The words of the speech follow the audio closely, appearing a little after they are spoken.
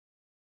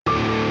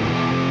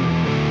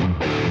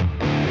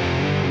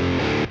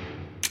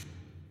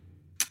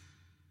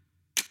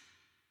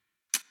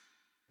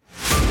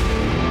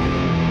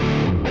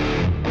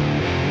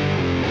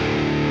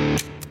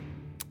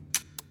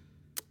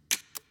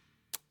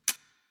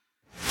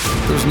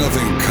There's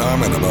nothing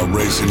common about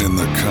racing in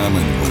the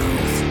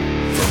Commonwealth.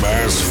 From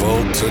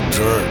asphalt to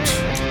dirt,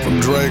 from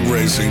drag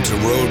racing to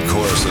road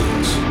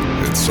courses,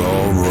 it's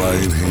all right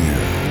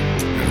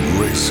here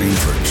in Racing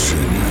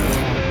Virginia.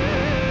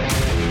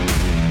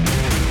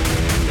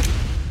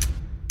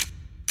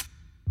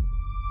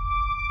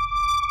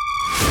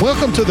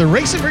 Welcome to the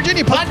Racing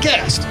Virginia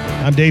podcast.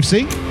 I'm Dave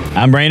C.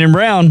 I'm Brandon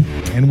Brown.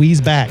 And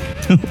we's back.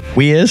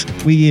 We is?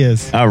 We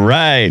is. All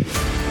right.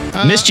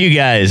 Missed you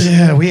guys.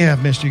 Yeah, we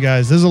have missed you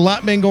guys. There's a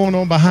lot been going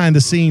on behind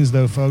the scenes,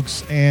 though,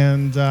 folks.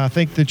 And I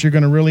think that you're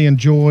going to really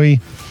enjoy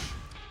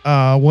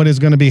what is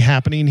going to be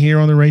happening here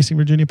on the Racing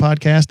Virginia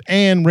podcast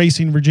and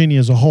Racing Virginia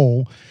as a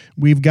whole.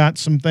 We've got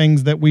some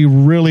things that we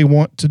really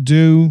want to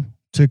do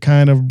to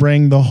kind of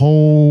bring the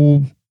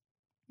whole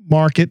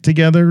market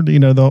together, you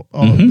know,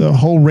 the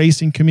whole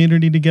racing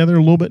community together a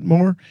little bit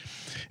more.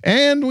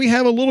 And we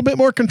have a little bit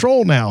more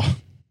control now.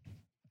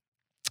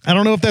 I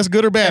don't know if that's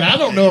good or bad. I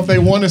don't know if they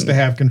want us to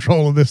have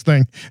control of this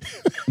thing.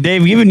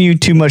 Dave, giving you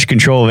too much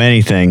control of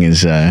anything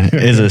is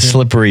a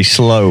slippery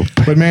slope.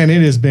 But man,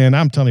 it has been,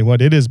 I'm telling you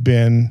what, it has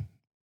been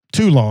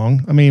too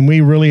long. I mean, we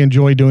really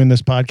enjoy doing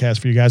this podcast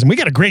for you guys. And we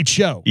got a great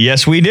show.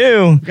 Yes, we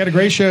do. We got a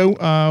great show.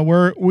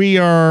 We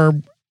are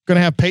going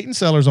to have Peyton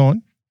Sellers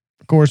on.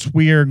 Of course,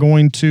 we are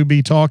going to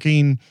be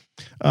talking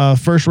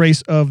first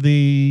race of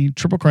the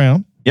Triple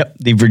Crown. Yep,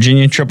 the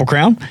Virginia Triple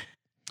Crown,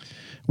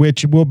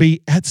 which will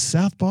be at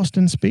South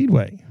Boston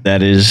Speedway.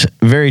 That is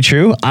very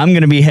true. I'm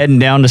going to be heading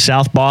down to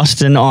South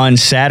Boston on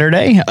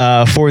Saturday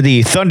for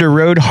the Thunder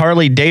Road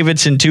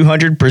Harley-Davidson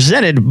 200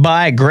 presented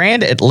by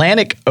Grand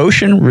Atlantic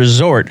Ocean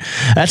Resort.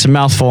 That's a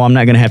mouthful. I'm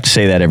not going to have to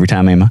say that every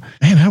time, Emma.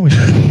 Man, I wish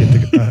I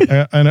could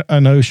get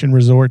an ocean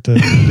resort to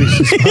do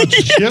some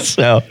sponsorship.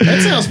 So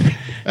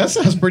that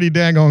sounds pretty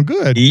daggone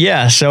good.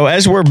 Yeah. So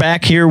as we're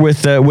back here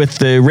with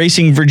the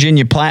Racing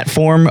Virginia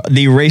platform,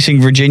 the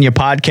Racing Virginia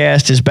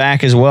podcast is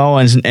back as well,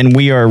 and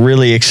we are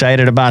really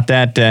excited about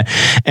that.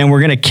 And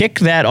we're going to kick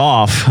that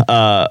off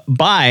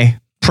by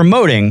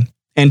promoting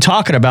and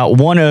talking about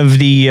one of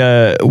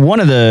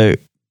the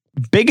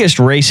biggest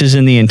races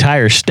in the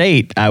entire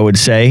state, I would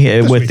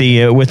say, with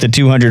the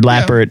 200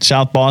 lapper at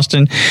South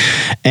Boston,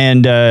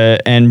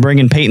 and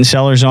bringing Peyton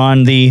Sellers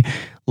on, the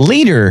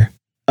leader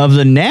of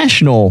the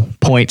national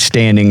point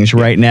standings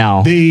right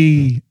now.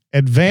 The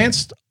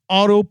Advanced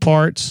Auto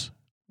Parts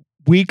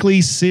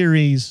Weekly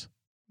Series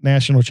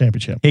National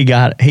Championship. He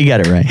got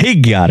it right. He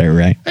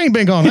Ain't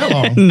been gone that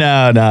long.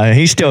 No,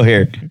 he's still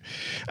here.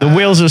 The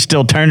wheels are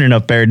still turning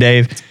up there,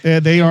 Dave.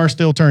 They are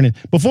still turning.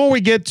 Before we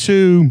get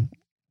to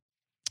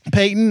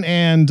Peyton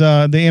and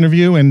the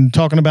interview and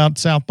talking about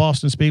South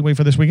Boston Speedway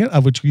for this weekend,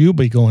 of which you'll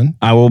be going.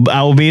 I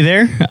will be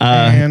there.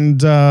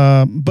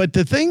 But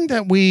the thing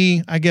that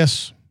we, I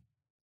guess,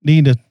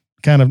 need to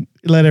kind of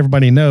let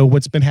everybody know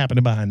what's been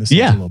happening behind the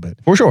scenes a little bit.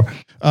 For sure.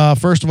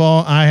 First of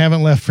all, I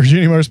haven't left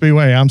Virginia Motor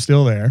Speedway. I'm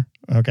still there.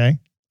 Okay.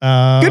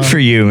 Good for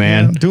you,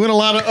 man. Yeah, doing a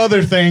lot of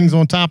other things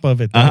on top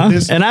of it.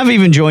 And I've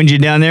even joined you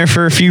down there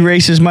for a few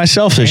races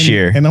myself this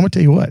year. And I'm going to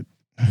tell you what,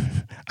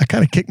 I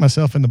kind of kicked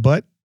myself in the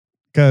butt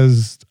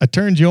because I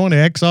turned you on to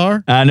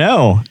XR. I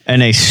know.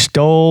 And they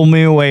stole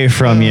me away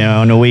from you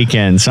on the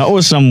weekends. So it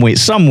was some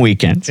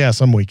weekends. Yeah,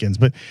 some weekends.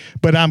 But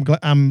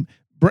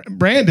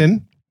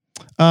Brandon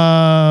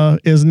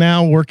is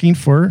now working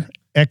for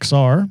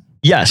XR.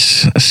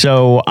 Yes.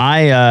 So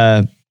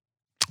I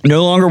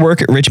no longer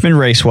work at Richmond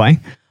Raceway,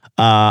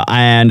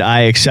 and I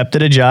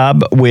accepted a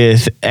job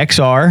with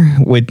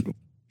XR, with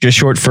just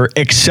short for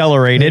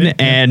Accelerated.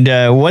 And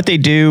what they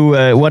do,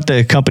 what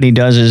the company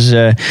does is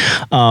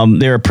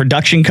they're a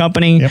production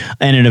company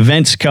and an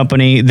events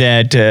company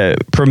that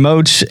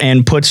promotes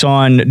and puts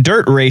on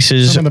dirt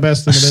races. Some of the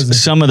best in the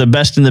business. Some of the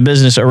best in the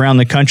business around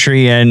the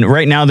country. And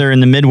right now they're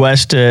in the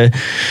Midwest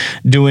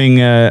doing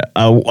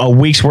a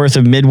week's worth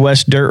of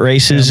Midwest dirt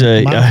races.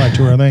 Modified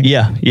tour, I think.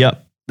 Yeah,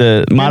 yep.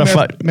 The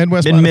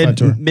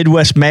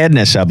Midwest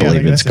Madness, I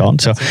believe it's called.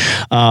 So,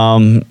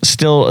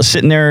 still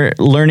sitting there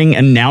learning,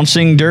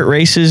 announcing dirt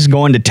races,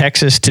 going to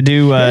Texas to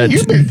do,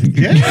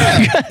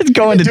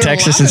 going to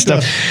Texas and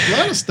stuff. A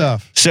lot of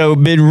stuff. So,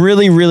 been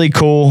really, really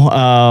cool.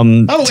 By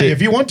the way, if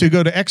you want to,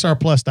 go to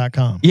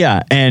xrplus.com.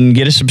 Yeah, and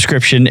get a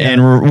subscription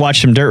and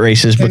watch some dirt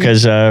races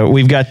because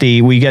we got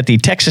the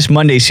Texas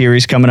Monday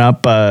series coming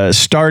up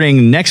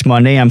starting next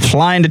Monday. I'm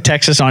flying to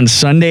Texas on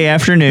Sunday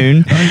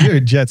afternoon. Oh, you're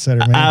a jet setter,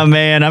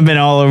 man. Man, I've been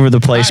all over the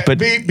place. But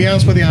be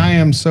honest with you, I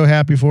am so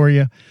happy for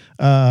you.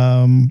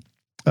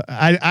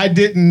 I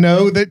didn't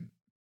know that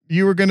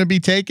you were going to be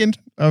taken.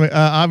 I mean,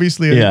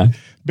 obviously,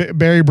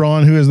 Barry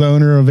Braun, who is the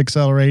owner of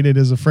Accelerated,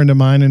 is a friend of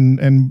mine,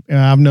 and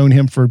I've known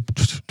him for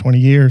 20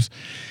 years.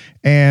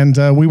 And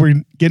we were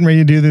getting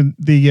ready to do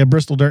the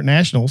Bristol Dirt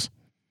Nationals.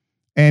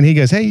 And he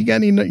goes, "Hey,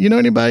 you know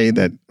anybody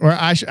that?" Or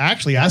I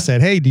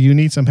said, "Hey, do you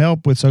need some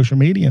help with social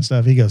media and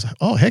stuff?" He goes,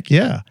 "Oh, heck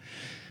yeah."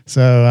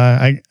 So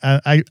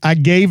I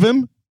gave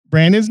him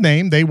Brandon's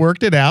name. They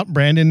worked it out.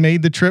 Brandon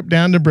made the trip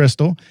down to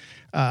Bristol.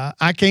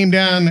 I came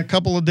down a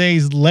couple of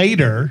days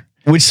later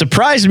Which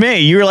surprised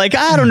me. You were like,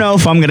 I don't know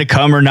if I'm going to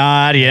come or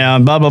not. Yeah,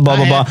 blah, blah, blah,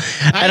 blah, blah.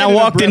 And I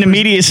walked into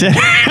media center.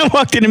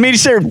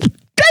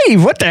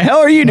 Dave, what the hell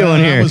are you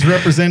doing here? I was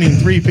representing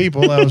three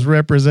people. I was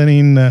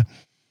representing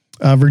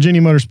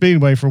Virginia Motor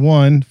Speedway for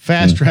one,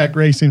 Fast Track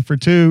Racing for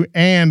two,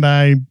 and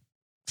I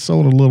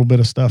sold a little bit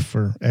of stuff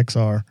for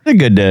XR. A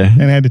good day.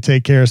 And had to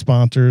take care of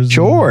sponsors.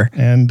 Sure.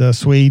 And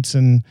suites,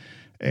 and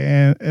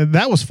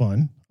that was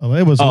fun.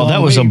 It was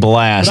that was a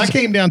blast. But I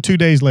came down 2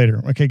 days later,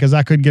 okay, because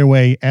I couldn't get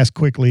away as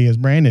quickly as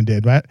Brandon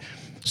did. Right,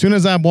 as soon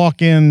as I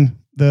walk in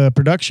the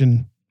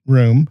production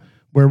room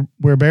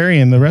where Barry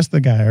and the rest of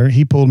the guy are,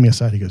 he pulled me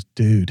aside. He goes,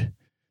 "Dude,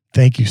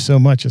 thank you so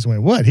much." I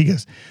went, "What?" He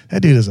goes,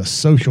 "That dude is a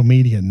social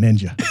media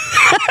ninja."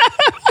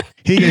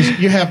 He goes,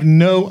 "You have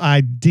no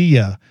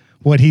idea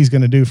what he's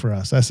going to do for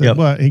us." I said, Yep.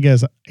 "What?" He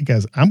goes,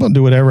 "I'm going to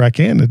do whatever I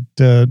can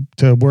to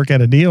work out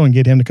a deal and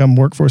get him to come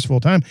work for us full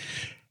time."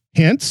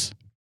 Hence,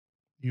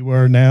 you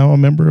are now a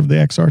member of the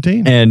XR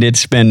team. And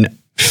it's been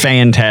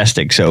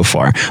fantastic so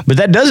far. But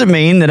that doesn't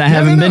mean that I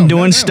haven't been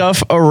doing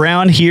stuff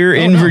around here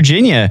in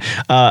Virginia,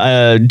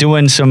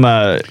 doing some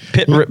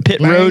pit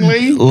road,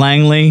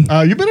 Langley.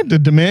 You've been up to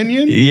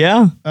Dominion.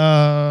 Yeah.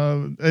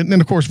 And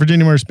then, of course,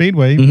 Virginia Motor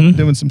Speedway,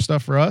 doing some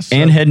stuff for us.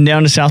 And heading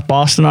down to South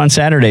Boston on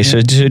Saturday.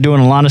 So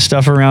doing a lot of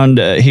stuff around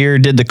here.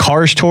 Did the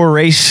Cars Tour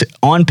race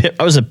on pit.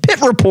 I was a pit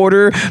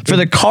reporter for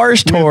the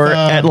Cars Tour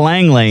at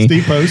Langley.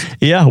 Steve Post.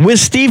 Yeah, with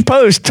Steve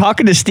Post,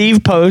 talking to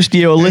Steve Post.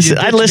 You know,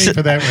 I've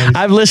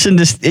listened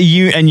to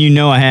you, and you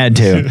know I had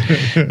to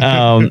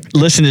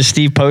listen to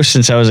Steve Post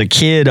since I was a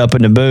kid up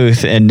in the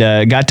booth, and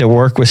got to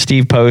work with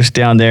Steve Post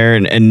down there,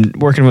 and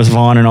working with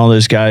Vaughn and all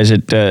those guys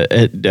at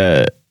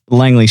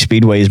Langley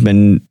Speedway has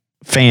been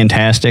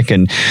fantastic,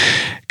 and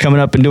coming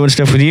up and doing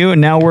stuff with you,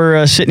 and now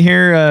we're sitting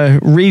here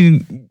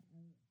re-upping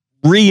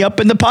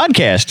the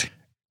podcast.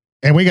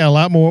 And we got a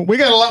lot more. We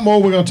got a lot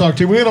more we're going to talk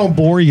to. We don't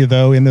bore you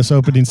though in this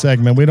opening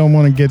segment. We don't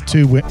want to get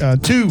too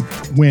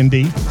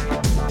windy.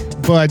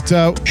 But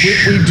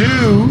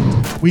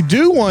we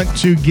do want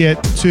to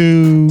get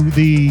to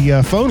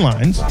the phone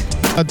lines.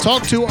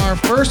 Talk to our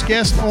first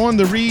guest on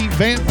the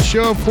revamped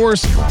show. Of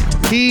course,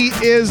 he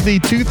is the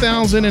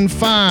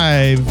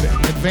 2005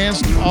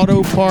 Advanced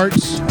Auto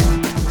Parts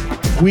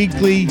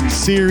Weekly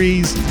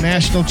Series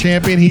National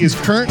Champion. He is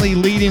currently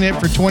leading it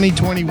for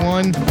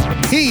 2021.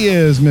 He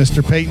is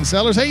Mr. Peyton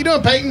Sellers. How you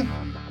doing, Peyton?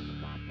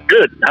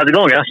 Good. How's it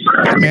going, guys?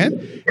 Hey, man.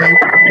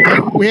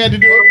 We had to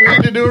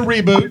do a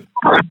reboot.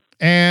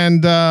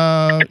 And,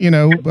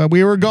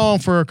 we were gone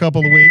for a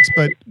couple of weeks,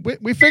 but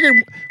we figured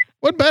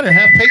what better,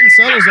 have Peyton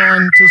Sellers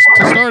on to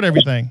start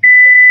everything.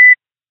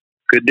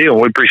 Good deal.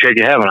 We appreciate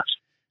you having us.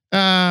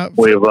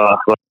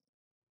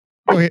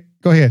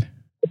 Go ahead.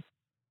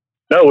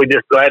 No, we're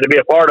just glad to be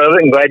a part of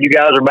it and glad you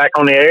guys are back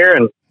on the air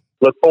and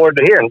look forward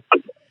to hearing.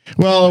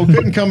 Well,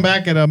 couldn't come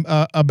back at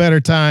a better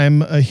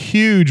time. A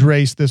huge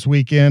race this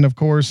weekend, of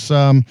course.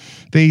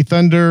 The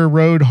Thunder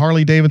Road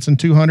Harley-Davidson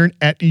 200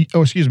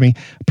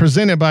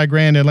 presented by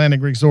Grand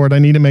Atlantic Resort. I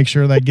need to make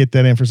sure that I get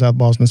that in for South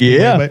Boston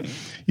Speedway. Yeah. But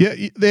yeah,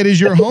 that is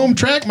your home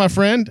track, my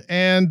friend.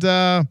 And,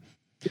 to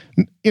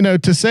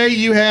say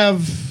you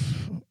have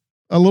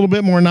a little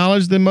bit more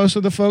knowledge than most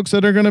of the folks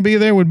that are going to be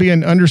there would be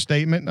an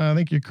understatement. I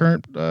think your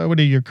current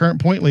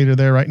point leader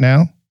there right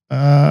now.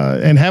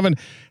 And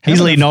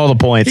he's leading all the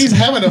points. He's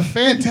having a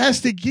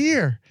fantastic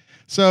year.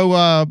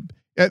 So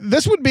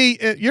this would be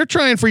you're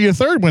trying for your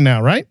third one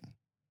now, right?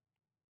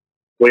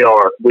 We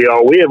are. We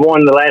have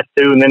won the last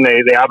two, and then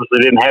they obviously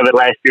didn't have it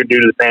last year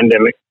due to the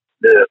pandemic.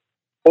 The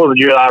 4th of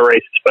July race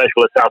is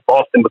special at South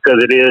Boston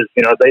because it is.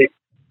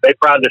 They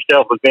pride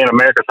themselves as being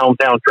America's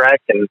hometown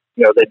track, and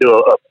they do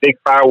a big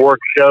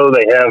fireworks show.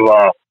 They have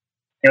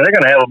they're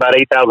going to have about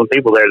 8,000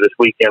 people there this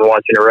weekend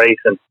watching a race,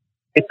 and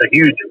it's a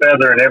huge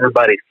feather in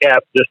everybody's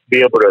cap just to be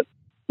able to,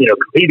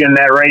 compete in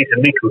that race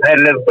and be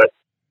competitive. But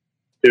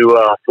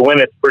to win,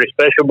 it's pretty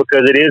special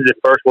because it is the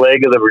first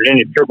leg of the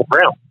Virginia Triple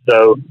Crown.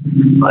 So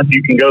if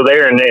you can go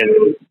there and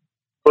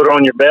put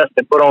on your best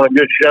and put on a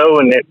good show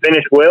and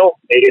finish well,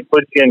 it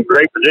puts you in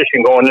great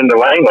position going into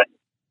Langley.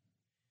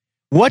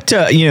 What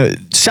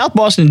South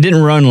Boston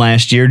didn't run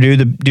last year due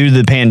to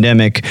the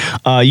pandemic.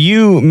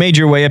 You made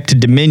your way up to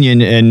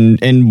Dominion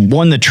and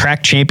won the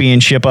track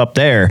championship up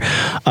there.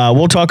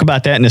 We'll talk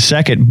about that in a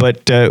second.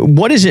 But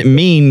what does it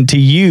mean to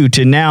you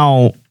to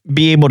now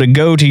be able to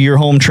go to your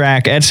home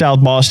track at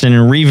South Boston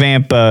and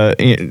revamp,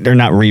 or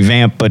not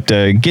revamp, but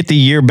get the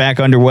year back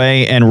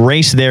underway and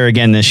race there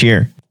again this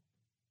year?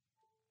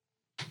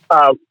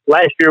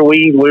 Last year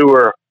we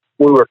were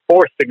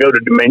forced to go to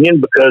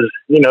Dominion because,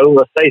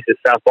 let's face it,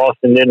 South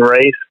Boston didn't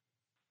race.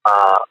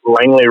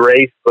 Langley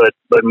raced, but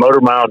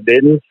Motor Mile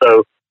didn't.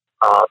 So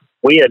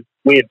we had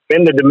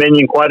been to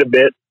Dominion quite a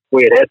bit.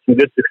 We had some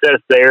good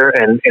success there,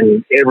 and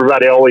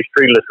everybody always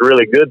treated us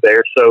really good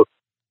there. So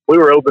we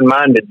were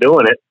open-minded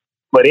doing it.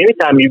 But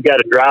anytime you've got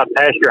to drive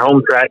past your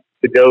home track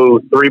to go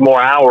 3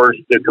 more hours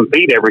to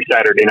compete every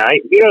Saturday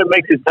night, it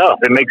makes it tough.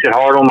 It makes it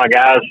hard on my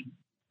guys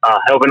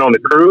helping on the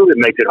crew. It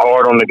makes it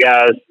hard on the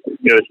guys,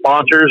 the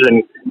sponsors,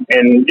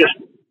 and just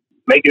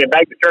making it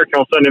back to church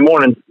on Sunday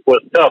morning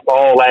was tough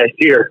all last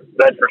year.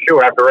 That's for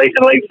sure. After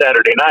racing late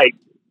Saturday night,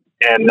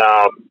 and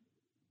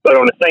but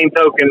on the same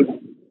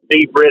token,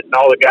 Steve Britt and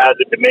all the guys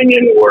at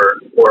Dominion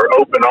were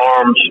open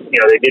arms.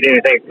 They did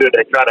anything they could.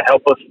 They tried to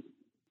help us.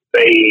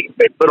 They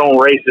put on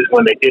races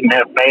when they didn't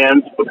have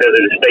fans because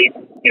of the state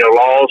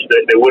laws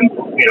that they wouldn't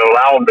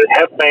allow them to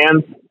have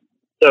fans.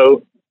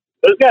 So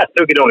those guys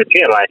took it on the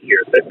chin last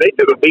year. They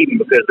took a beating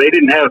because they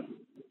didn't have.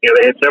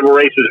 They had several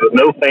races with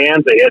no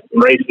fans. They had some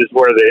races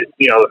where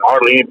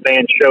hardly any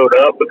fans showed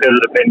up because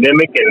of the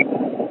pandemic,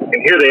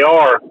 and here they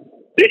are.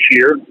 This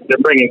year, they're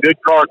bringing good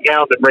car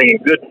count. They're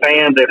bringing good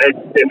fans. They've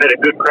had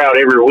a good crowd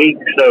every week.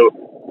 So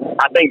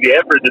I think the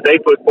effort that they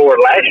put forward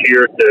last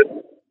year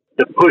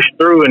to push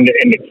through and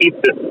to keep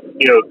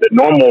the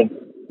normal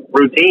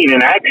routine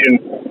in action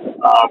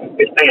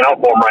is paying off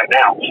for them right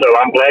now. So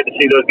I'm glad to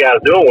see those guys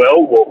doing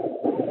well.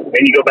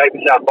 Then you go back to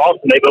South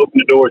Boston. They've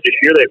opened the doors this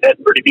year. They've had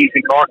pretty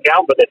decent car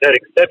count, but they've had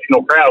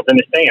exceptional crowds in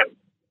the stands.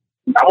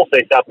 I will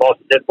say South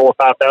Boston had 4,000 or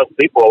 5,000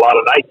 people a lot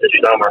of nights this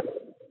summer.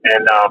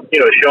 And,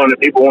 showing that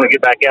people want to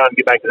get back out and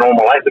get back to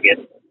normal life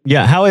again.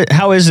 Yeah.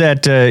 How is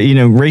that,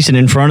 racing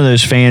in front of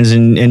those fans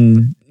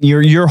and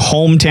your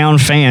hometown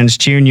fans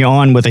cheering you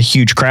on with a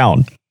huge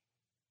crowd?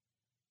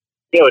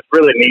 It's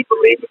really neat for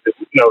me because,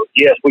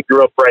 yes, we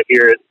grew up right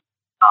here at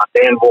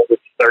Danville, which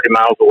is 30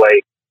 miles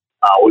away.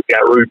 We've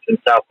got roots in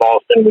South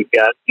Boston. We've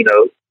got,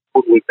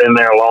 we've been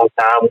there a long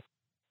time.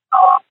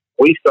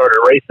 We started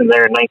racing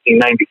there in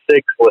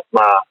 1996 with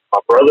my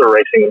brother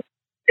racing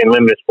in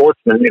Limited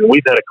Sportsman, and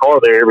we've had a car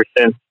there ever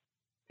since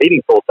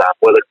competing full time,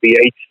 whether it be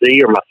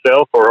HC or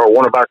myself or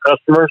one of our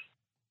customers.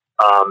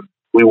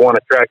 We won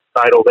a track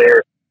title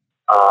there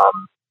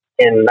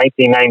in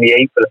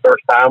 1998 for the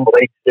first time with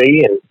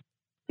HC, and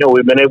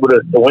we've been able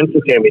to win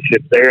some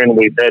championships there, and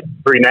we've had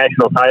 3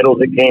 national titles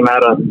that came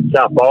out of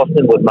South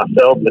Boston with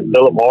myself and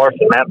Philip Morris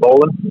and Matt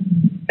Boland,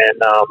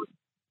 and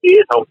he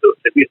is home to us.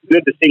 It's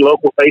good to see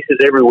local faces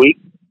every week,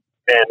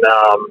 and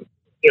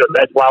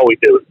that's why we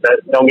do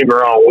it. Don't get me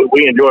wrong.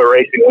 We enjoy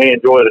racing. We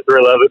enjoy the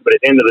thrill of it. But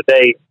at the end of the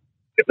day,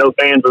 if no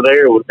fans are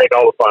there, we'll take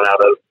all the fun out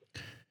of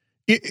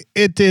it.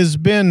 It has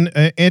been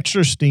an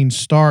interesting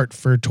start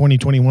for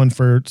 2021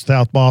 for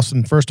South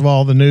Boston. First of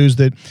all, the news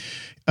that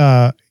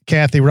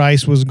Kathy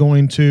Rice was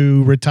going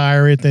to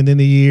retire at the end of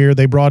the year.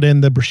 They brought in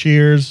the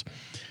Brashears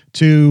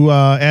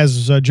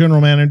as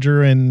general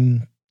manager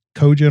and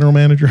co-general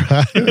manager.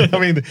 I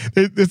mean,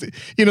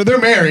 they're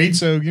married,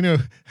 so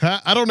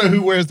I don't know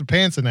who wears the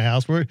pants in the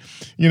house. We're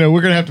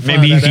going to have to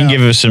find maybe you can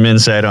give us some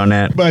insight on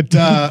that. But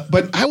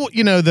I will,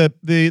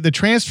 the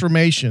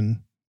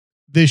transformation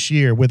this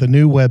year with a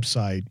new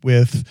website,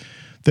 with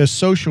the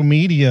social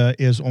media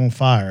is on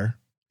fire.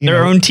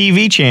 Their own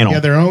TV channel. Yeah,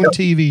 their own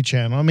TV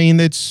channel. I mean,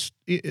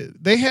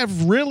 they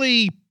have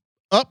really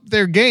upped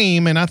their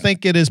game, and I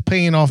think it is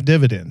paying off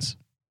dividends.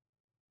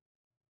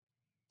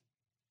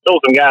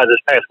 Told some guys this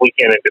past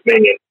weekend at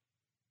Dominion,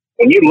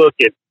 when you look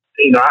at,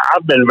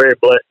 I've been very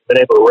blessed to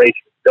been able to race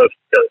coast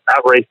to coast.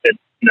 I've raced in,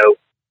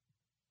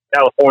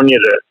 California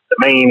to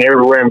Maine,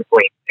 everywhere in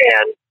between.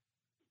 And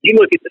you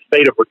look at the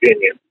state of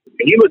Virginia,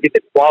 and you look at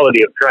the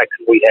quality of tracks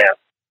that we have.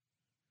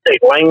 Take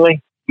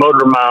Langley,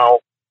 Motor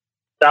Mile,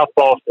 South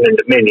Boston, and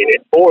Dominion.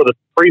 It's 4 of the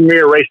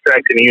premier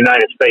racetracks in the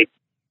United States.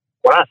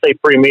 When I say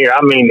premier,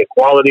 I mean the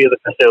quality of the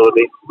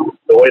facility,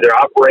 the way they're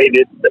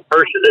operated, the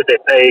purses that they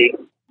pay.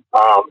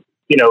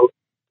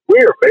 We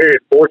are very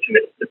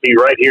fortunate to be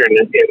right here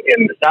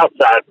in the South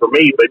Side for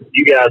me, but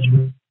you guys,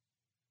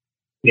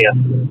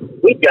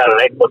 we've got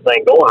an excellent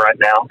thing going right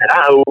now. And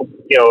I hope,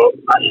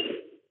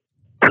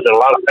 there's a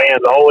lot of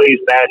fans always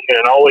bashing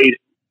and always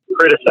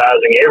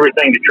criticizing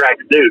everything the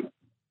tracks do.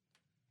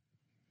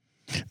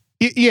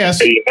 Yes.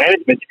 The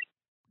management,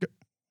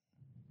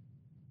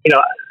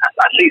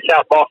 I see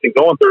South Boston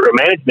going through a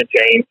management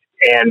change,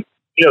 and,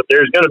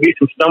 there's going to be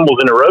some stumbles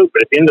in the road,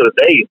 but at the end of the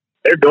day,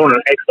 they're doing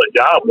an excellent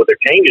job with their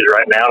changes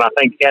right now, and I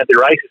think Kathy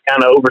Rice is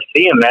kind of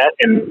overseeing that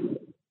and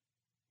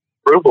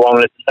approval on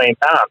it at the same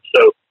time.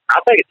 So I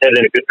think it's headed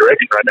in a good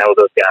direction right now with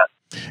those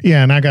guys.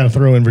 Yeah, and I got to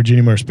throw in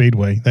Virginia Motor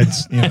Speedway.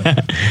 That's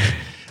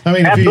I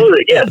mean,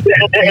 absolutely, yes.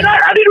 And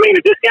I didn't mean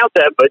to discount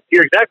that, but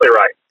you're exactly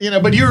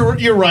right. But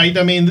you're right.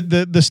 I mean,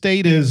 the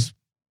state is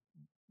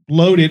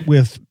loaded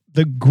with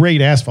the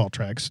great asphalt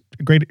tracks,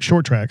 great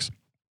short tracks.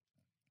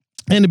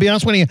 And to be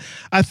honest with you,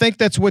 I think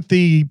that's what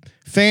the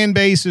fan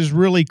base is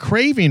really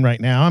craving right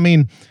now. I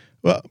mean,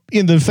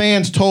 the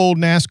fans told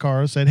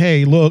NASCAR, said,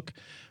 hey, look,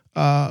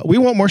 we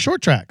want more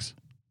short tracks.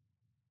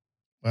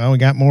 Well, we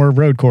got more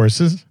road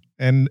courses,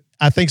 and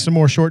I think some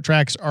more short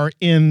tracks are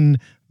in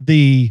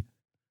the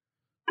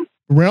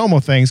realm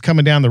of things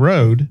coming down the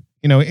road.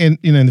 in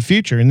the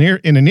future, in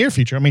the near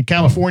future. I mean,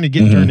 California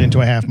getting turned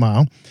into a half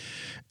mile.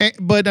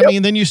 But I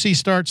mean, then you see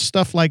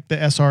stuff like the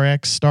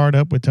SRX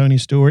startup with Tony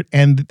Stewart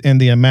and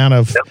the amount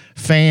of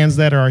fans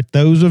that are at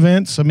those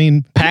events. I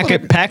mean,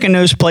 packing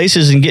those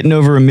places and getting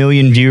over 1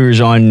 million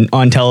viewers on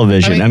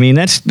television. I mean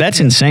that's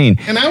insane.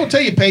 And I will tell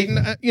you,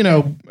 Peyton,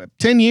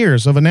 10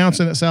 years of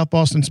announcing at South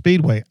Boston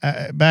Speedway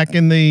back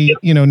in the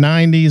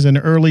 90s and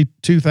early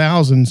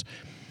 2000s,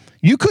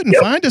 you couldn't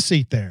find a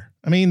seat there.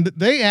 I mean,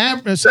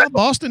 South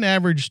Boston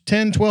averaged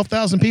 10,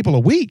 12,000 people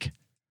a week.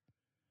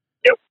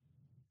 Yep.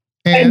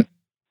 And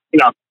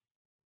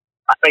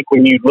I think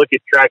when you look at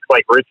tracks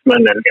like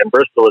Richmond and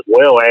Bristol as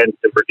well, and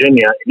to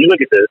Virginia, and you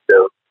look at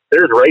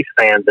there's race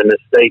fans in this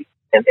state,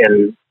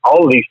 and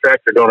all of these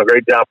tracks are doing a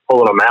great job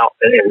pulling them out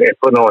and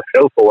putting on a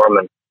show for them.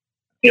 And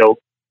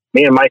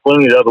me and Mike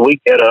Looney the other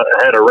week had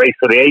a race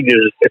for the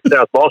ages at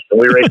South Boston.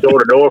 We raced door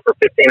to door for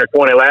 15 or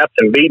 20 laps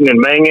and beating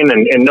and banging,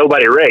 and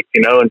nobody wrecked.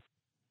 And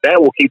that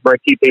will keep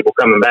people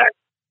coming back.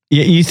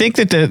 You think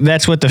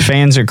that's what the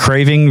fans are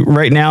craving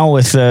right now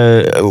with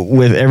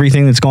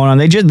everything that's going on?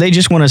 They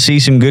just want to see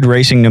some good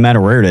racing, no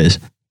matter where it is.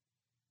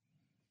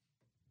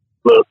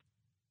 Look,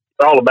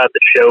 it's all about the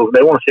show.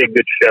 They want to see a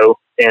good show,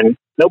 and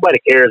nobody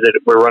cares that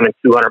we're running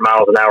 200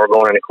 miles an hour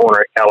going in a corner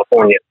at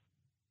California.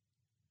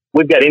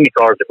 We've got Indy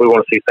cars if we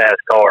want to see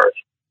fast cars.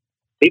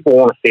 People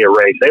want to see a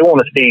race. They want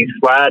to see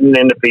sliding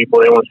into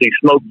people. They want to see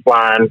smoke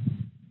flying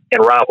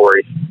and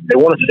rivalries. They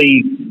want to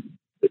see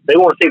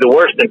the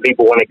worst in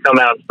people when they come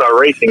out and start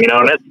racing,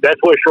 and that's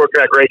what short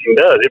track racing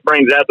does. It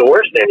brings out the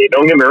worst in you.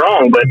 Don't get me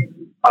wrong, but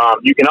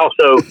you can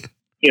also,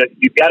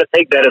 you've got to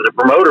take that as a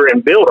promoter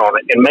and build on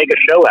it and make a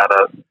show out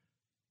of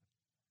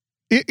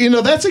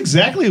it. That's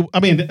exactly. I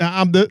mean,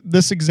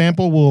 this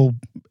example will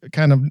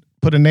kind of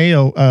put a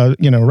nail,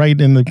 right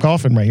in the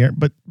coffin right here.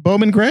 But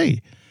Bowman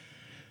Gray,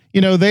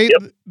 they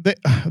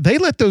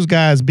let those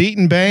guys beat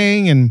and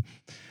bang,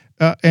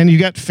 and you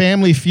got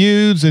family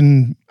feuds,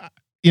 and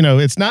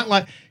it's not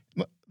like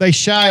they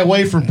shy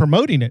away from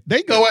promoting it.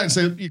 They go out and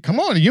say,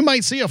 "Come on, you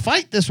might see a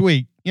fight this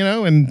week,"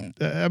 And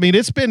I mean,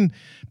 it's been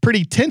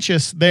pretty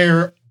tense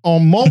there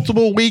on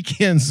multiple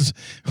weekends.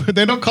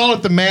 They don't call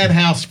it the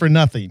Madhouse for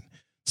nothing.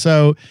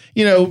 So,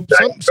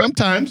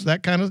 sometimes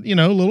that kind of,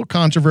 little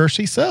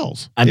controversy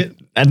sells.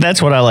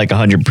 That's what I like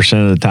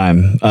 100% of the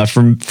time.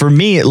 For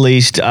me, at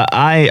least,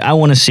 I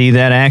want to see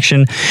that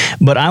action,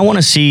 but I want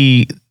to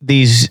see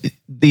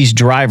these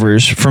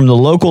drivers from the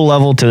local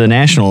level to the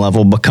national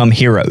level become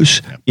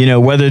heroes.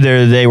 Whether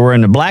they were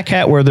in the black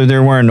hat, whether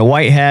they're wearing the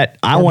white hat,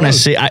 I want to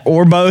see,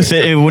 or both,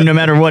 no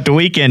matter what the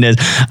weekend is,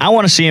 I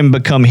want to see them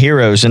become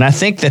heroes. And I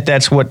think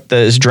that's what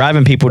is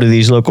driving people to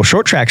these local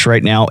short tracks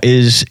right now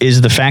is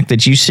the fact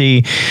that you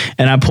see,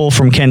 and I pull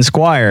from Ken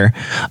Squire,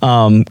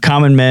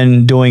 common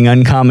men doing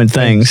uncommon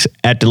things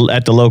at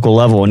the local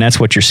level. And that's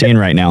what you're seeing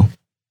right now.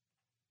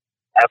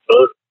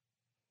 Absolutely.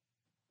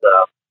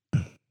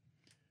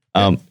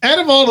 Out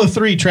of all the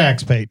three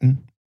tracks,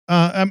 Peyton,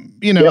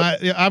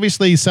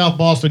 obviously South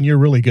Boston, you're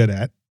really good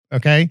at.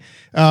 Okay,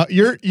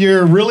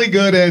 you're really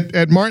good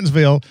at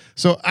Martinsville.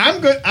 So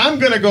I'm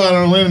going to go out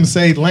on a limb and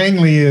say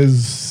Langley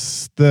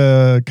is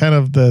the kind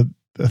of the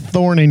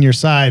thorn in your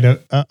side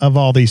of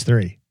all these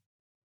three.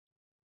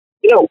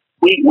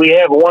 We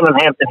have one in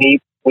Hampton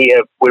Heath. We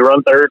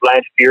run third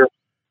last year.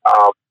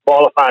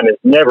 Qualifying has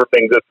never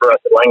been good for us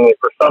at Langley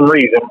for some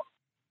reason.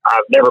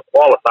 I've never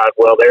qualified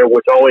well there,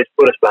 which always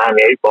put us behind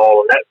the 8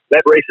 ball. And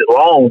that race is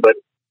long, but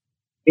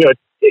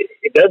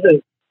it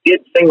doesn't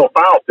get single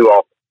file too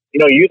often.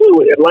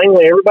 Usually at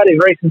Langley, everybody's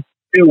racing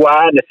too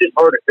wide, and it's just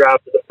hard to drive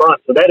to the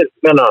front. So that has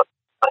been a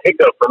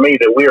hiccup for me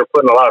that we are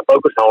putting a lot of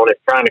focus on, is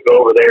trying to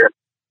go over there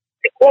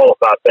and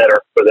qualify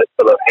better for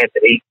the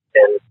Hampton Heat.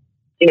 And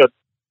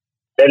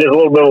that is a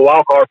little bit of a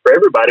wild card for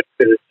everybody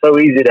because it's so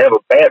easy to have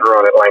a bad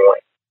run at Langley.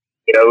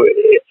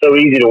 It's so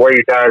easy to wear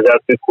your tires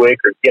out too quick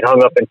or get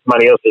hung up in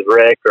somebody else's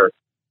wreck or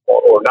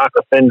knock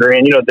a fender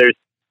in. There's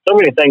so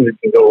many things that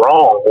can go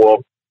wrong.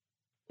 Well,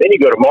 then you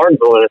go to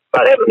Martinsville and it's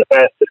about having the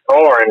fastest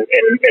car and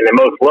the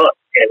most luck.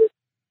 And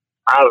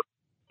I've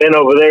been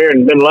over there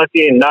and been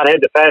lucky and not had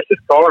the fastest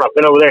car. And I've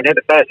been over there and had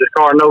the fastest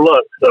car and no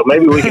luck. So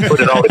maybe we can put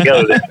it all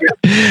together this year.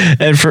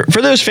 And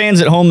for those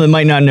fans at home that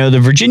might not know, the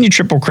Virginia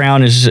Triple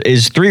Crown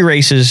is 3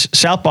 races,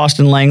 South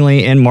Boston,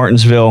 Langley, and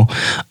Martinsville,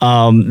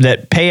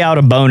 that pay out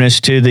a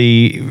bonus to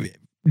the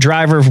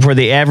driver for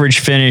the average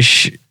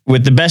finish,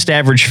 with the best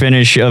average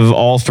finish of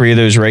all 3 of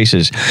those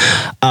races.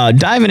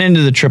 Diving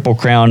into the Triple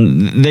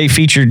Crown, they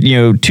featured,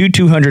 2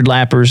 200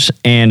 lappers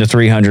and a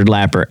 300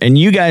 lapper. And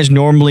you guys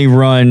normally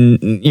run,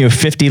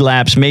 50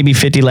 laps, maybe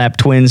 50 lap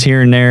twins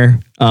here and there.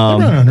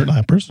 100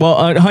 lappers. Well,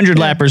 100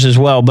 lappers as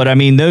well. But I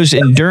mean, those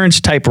endurance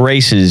type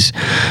races,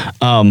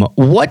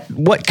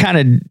 what kind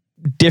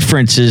of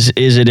differences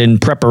is it in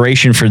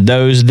preparation for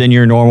those than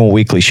your normal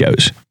weekly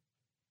shows?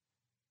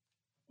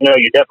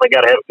 You definitely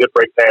got to have good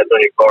brake pads on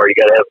your car. You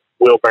got to have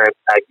wheel bearing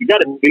pack. You got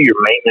to do your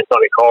maintenance on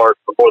your car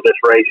before this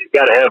race. You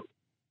got to have,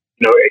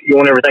 you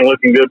want everything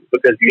looking good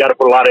because you got to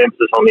put a lot of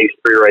emphasis on these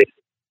 3 races.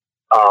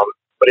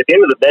 But at the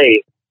end of the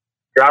day,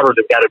 drivers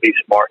have got to be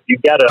smart.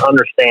 You've got to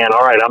understand,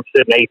 all right, I'm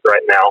sitting 8th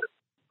right now.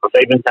 I'm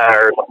saving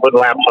tires. I'm putting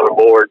laps on the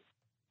board.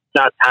 It's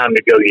not time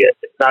to go yet.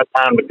 It's not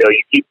time to go.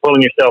 You keep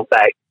pulling yourself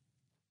back.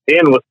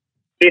 Then with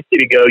 50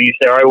 to go, you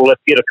say, all right, well,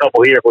 let's get a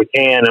couple here if we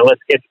can, and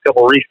let's get a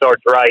couple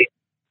restarts right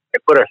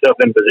and put ourselves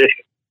in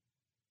position.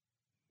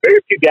 Very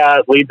few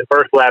guys lead the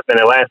first lap and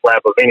the last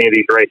lap of any of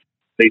these races,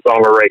 these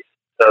longer races.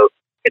 So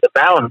it's a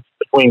balance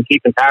between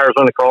keeping tires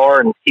on the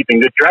car and keeping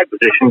good track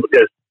position,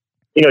 because,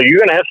 you know, you're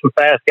going to have some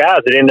fast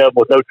guys that end up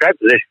with no track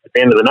position at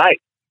the end of the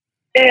night.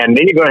 And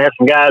then you're going to have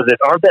some guys that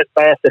aren't that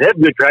fast that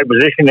have good track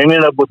position and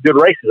end up with good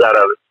races out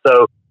of it.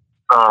 So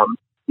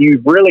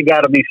you've really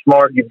got to be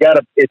smart. You've got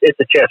to, it's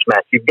a chess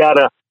match. You've got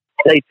to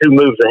stay 2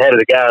 moves ahead of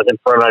the guys in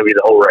front of you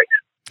the whole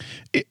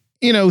race.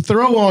 You know,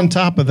 throw on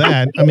top of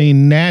that, I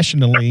mean,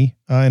 nationally,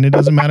 and it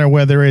doesn't matter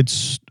whether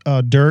it's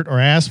dirt or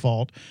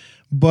asphalt,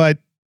 but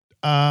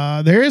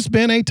there has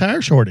been a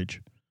tire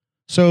shortage.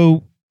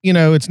 So, you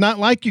know, it's not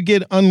like you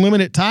get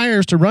unlimited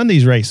tires to run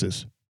these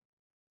races,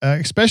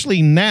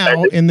 especially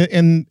now in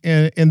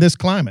this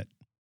climate.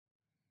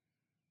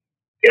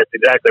 That's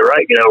exactly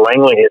right. You know,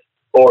 Langley has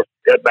forced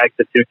cut back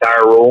the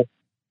 2-tire rule.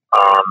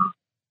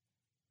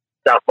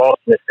 South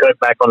Boston has cut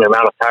back on the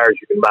amount of tires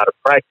you can buy to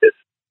practice.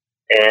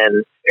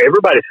 And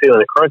everybody's feeling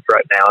the crunch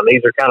right now. And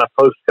these are kind of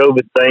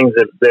post-COVID things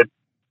that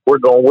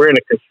we're in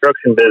a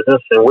construction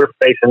business, and we're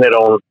facing it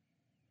on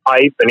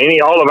pipe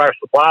and all of our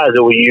supplies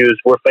that we use.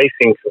 We're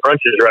facing some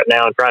crunches right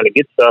now and trying to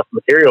get stuff,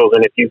 materials.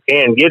 And if you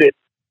can get it,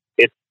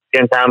 it's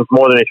 10 times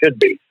more than it should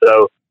be.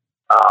 So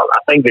I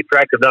think the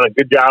track has done a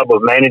good job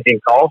of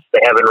managing costs. They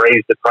haven't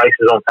raised the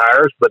prices on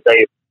tires, but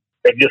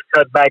they've just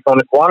cut back on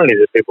the quantities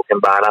that people can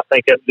buy. And I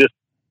think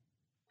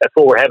that's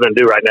what we're having to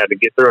do right now to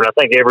get through. And I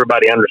think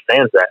everybody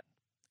understands that.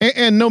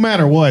 And no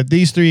matter what,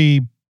 these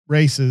 3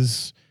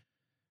 races,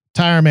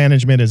 tire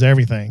management is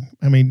everything.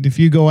 I mean, if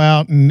you go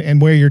out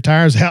and wear your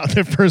tires out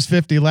the first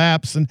 50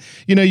 laps, and,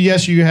 you know,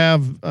 yes, you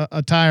have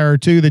a tire or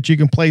 2 that you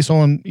can place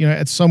on, you know,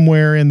 at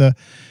somewhere in the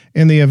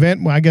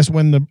event. Well, I guess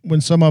when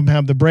some of them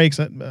have the brakes,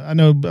 I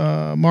know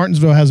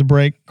Martinsville has a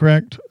brake,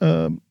 correct?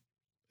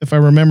 If I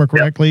remember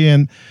correctly. Yep.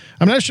 And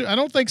I'm not sure. I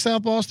don't think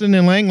South Boston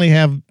and Langley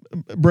have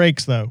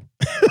brakes though.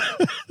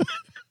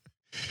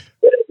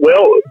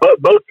 Well,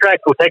 both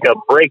tracks will take a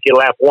break at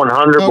lap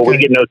 100, okay, but we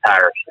get no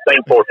tires.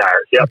 Same 4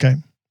 tires. Yep. Okay.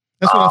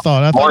 That's what I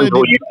thought.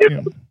 Martinsville,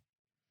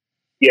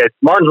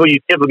 Martinsville, you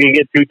typically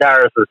get 2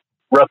 tires with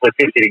roughly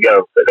 50 to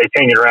go. They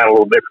change it around a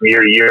little bit from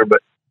year to year, but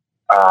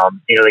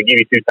you know, they give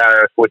you 2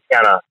 tires, which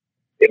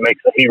it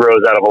makes the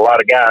heroes out of a lot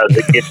of guys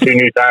that get 2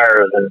 new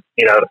tires, and,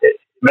 you know, it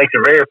makes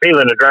it very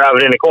appealing to drive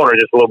it in the corner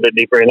just a little bit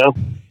deeper, you know?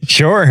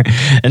 Sure.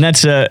 And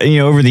that's, you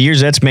know, over the years,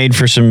 that's made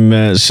for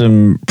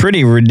some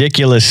pretty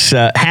ridiculous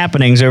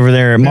happenings over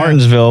there at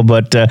Martinsville,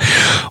 but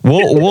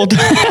we'll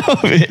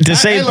to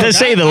say the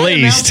least. I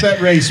announced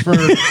that race for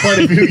quite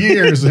a few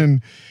years,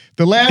 and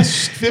the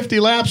last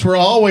 50 laps were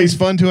always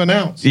fun to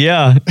announce.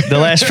 Yeah. The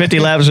last 50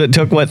 laps, it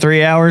took,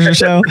 3 hours or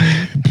so?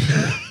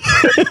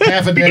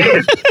 Half a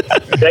day.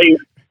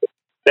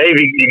 Dave,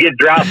 you get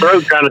dry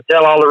throat trying to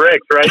tell all the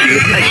wrecks, right?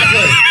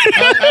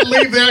 I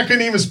leave there, I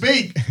couldn't even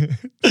speak.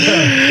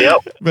 Yep.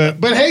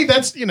 But hey,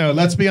 that's, you know,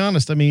 let's be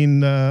honest. I mean,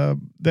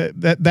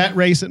 that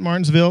race at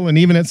Martinsville and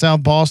even at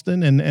South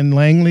Boston and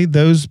Langley,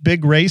 those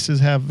big races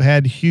have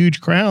had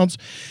huge crowds,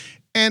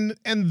 and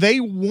they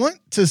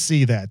want to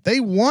see that. They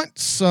want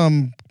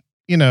some,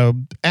 you know,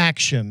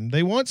 action.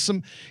 They want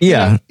some, you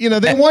know,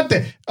 they want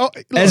that. Oh,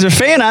 as a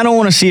fan, I don't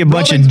want to see a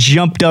bunch of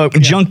junked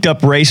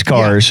up race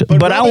cars,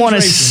 but I want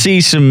to see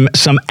some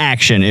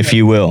action, if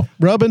you will.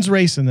 Rubbin's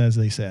racing, as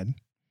they said.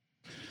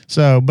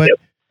 So, but, yep,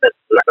 that's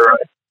right.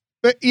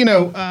 But, you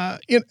know,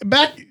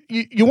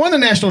 you won the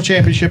national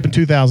championship in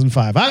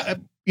 2005.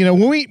 You know,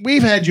 when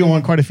we've had you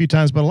on quite a few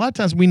times, but a lot of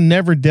times we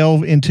never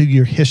delve into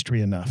your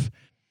history enough.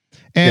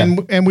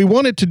 And we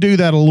wanted to do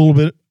that a little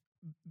bit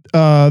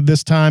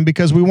this time,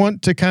 because we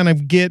want to kind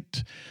of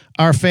get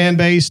our fan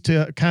base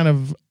to kind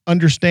of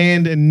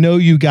understand and know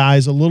you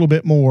guys a little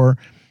bit more,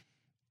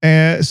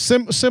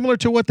 similar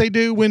to what they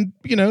do when,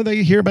 you know,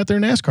 they hear about their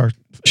NASCAR.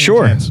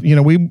 Sure. Fans. You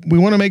know, we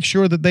want to make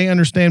sure that they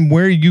understand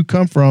where you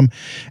come from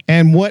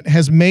and what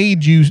has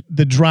made you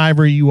the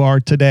driver you are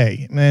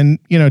today. And,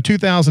 you know,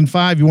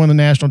 2005, you won the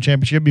national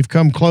championship. You've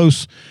come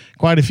close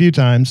quite a few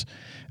times.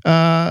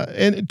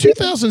 In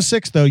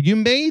 2006, though, you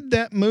made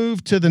that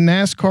move to the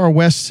NASCAR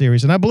West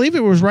Series, and I believe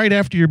it was right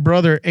after your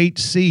brother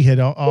HC had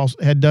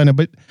done it,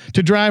 but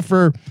to drive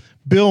for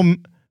Bill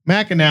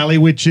McAnally,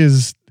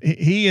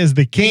 he is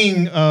the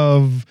king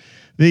of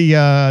the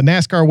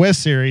NASCAR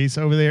West Series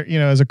over there, you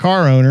know, as a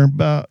car owner.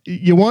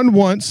 You won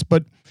once,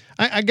 but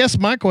I guess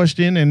my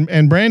question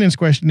and Brandon's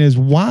question is,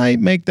 why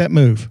make that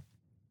move?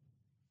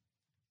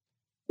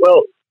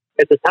 Well,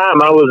 at the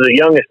time, I was the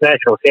youngest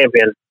national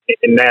champion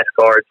in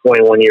NASCAR at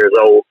 21 years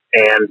old,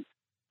 and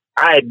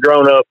I had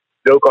grown up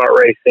go-kart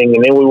racing,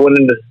 and then we went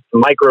into some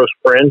micro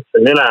sprints,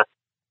 and then I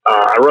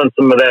run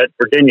some of that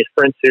Virginia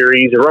Sprint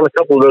Series. I run a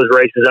couple of those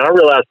races, and I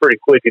realized pretty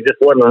quick it just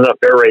wasn't enough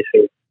dirt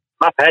racing.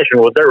 My passion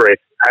was dirt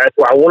racing. that's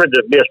why I wanted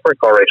to be a sprint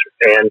car racer.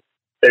 And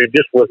there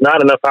just was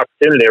not enough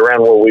opportunity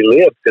around where we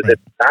lived, because at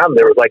the time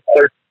there was like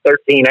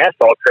 13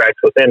 asphalt tracks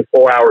within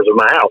 4 hours of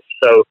my house.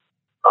 So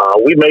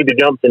we made the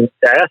jump into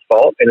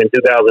asphalt, and in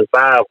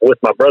 2005,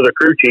 with my brother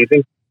crew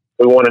chiefing,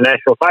 we won a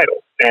national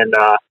title. And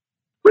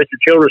Richard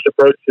Childress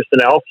approached us in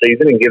the off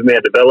season and gave me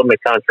a development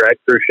contract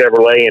through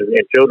Chevrolet and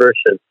Childress,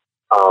 and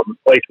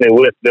placed me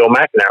with Bill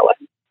McAnally.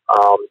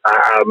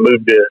 I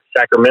moved to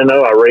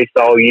Sacramento. I raced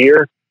all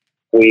year.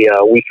 We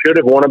should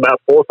have won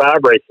about 4 or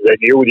 5 races that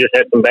year. We just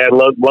had some bad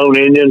luck, blown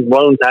engines,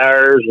 blown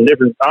tires, and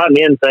different odd and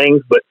end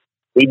things. But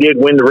we did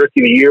win the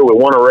Rookie of the Year. We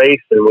won a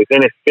race, and we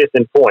finished 5th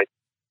in points.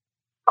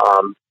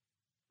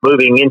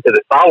 Moving into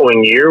the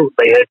following year,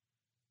 they had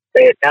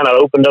kind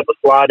of opened up a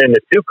slot in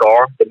the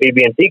 2-car, the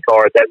BB&T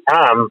car at that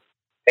time,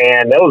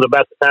 and that was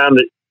about the time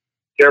that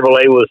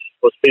Chevrolet was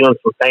feeling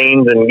some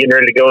pains and getting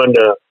ready to go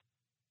into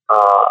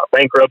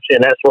bankruptcy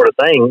and that sort of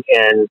thing.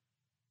 And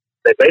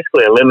they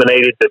basically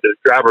eliminated the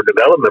driver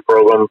development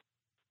program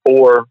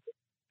for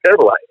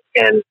Chevrolet.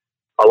 And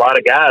a lot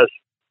of guys,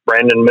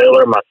 Brandon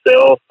Miller,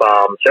 myself,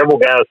 several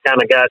guys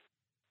kind of got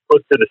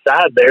put to the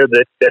side there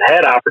that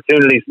had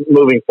opportunities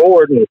moving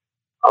forward. And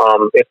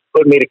it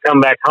put me to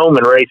come back home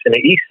and race in the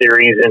E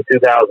Series in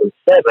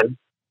 2007.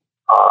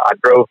 I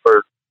drove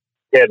for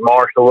Ted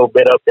Marsh a little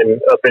bit up in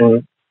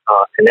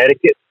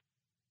Connecticut.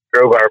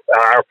 Drove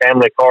our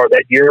family car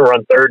that year,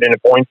 run 3rd in the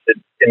points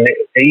in the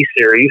E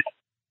Series.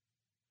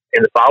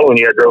 In the following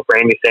year, I drove for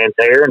Andy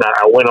Santerre, and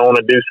I went on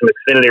to do some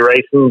Xfinity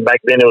racing. Back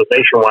then, it was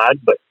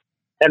nationwide, but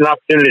had an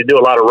opportunity to do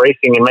a lot of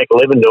racing and make a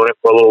living doing it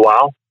for a little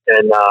while.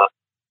 And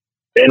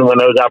then when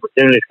those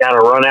opportunities kind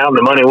of run out and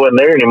the money wasn't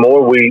there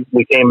anymore, we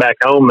came back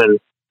home and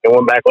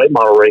went back late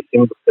model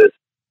racing, because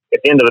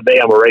at the end of the day,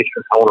 I'm a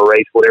racer. I want to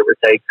race whatever it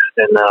takes.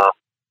 And,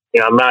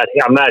 I'm not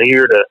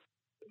here to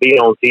be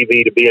on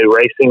TV to be a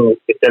racing.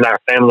 It's in our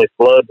family's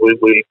blood.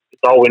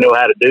 It's all we know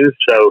how to do.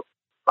 So,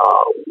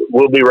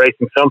 we'll be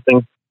racing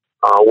something,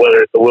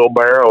 whether it's a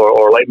wheelbarrow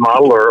or late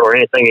model or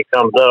anything that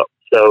comes up.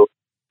 So,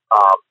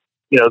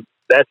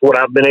 that's what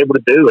I've been able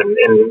to do.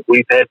 And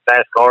we've had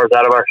fast cars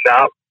out of our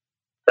shop.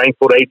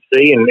 Thankful to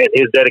HC and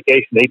his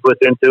dedication he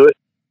puts into it.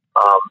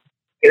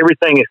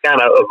 Everything has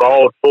kind of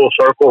evolved full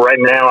circle. Right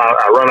now,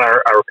 I run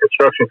our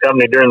construction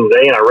company during the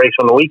day, and I race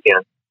on the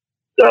weekend.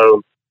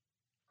 So,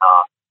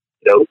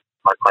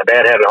 my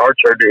dad had a heart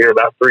surgery here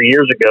about 3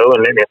 years ago,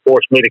 and it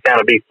forced me to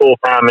kind of be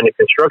full-time in the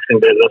construction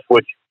business,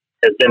 which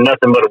has been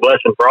nothing but a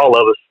blessing for all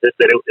of us that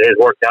it has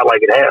worked out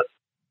like it has.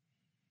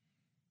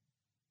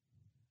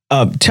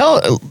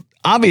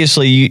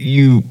 Obviously,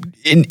 you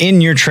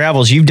in your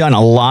travels, you've done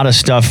a lot of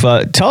stuff.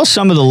 Tell us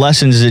some of the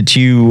lessons that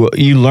you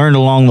learned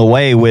along the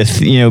way with,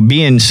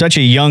 being such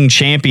a young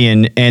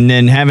champion and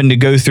then having to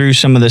go through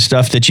some of the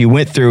stuff that you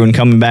went through and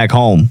coming back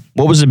home.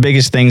 What was the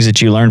biggest things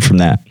that you learned from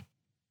that?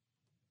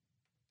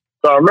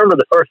 So I remember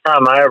the first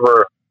time I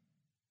ever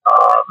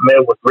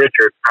met with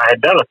Richard. I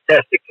had done a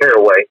test at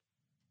Caraway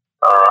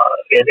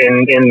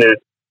in the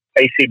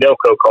AC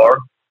Delco car,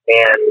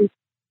 and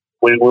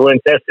we went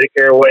and tested at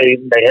Caraway.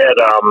 They had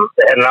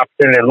an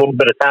opportunity, a little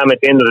bit of time at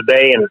the end of the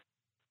day, and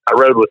I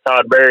rode with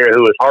Todd Barrier,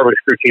 who was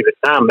Harvick's crew chief at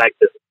the time, back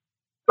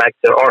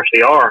to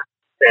RCR.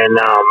 And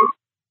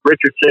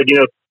Richard said,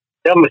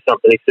 tell me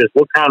something. He says,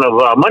 what kind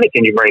of money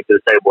can you bring to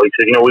the table? He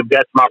said, we've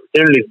got some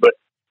opportunities, but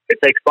it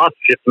takes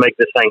sponsorship to make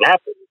this thing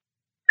happen.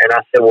 And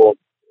I said, well,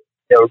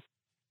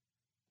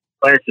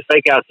 Clarence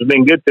Steakhouse has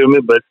been good to me,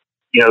 but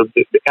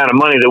the kind of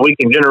money that we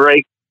can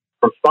generate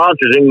from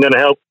sponsors isn't going to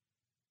help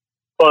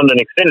fund an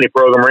Xfinity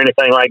program or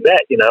anything like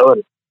that,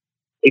 And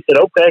he said,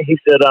 okay. He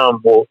said,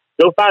 well,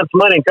 go find some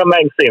money and come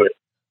back and see me.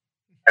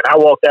 And I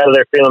walked out of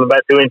there feeling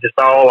about 2 inches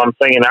tall. I'm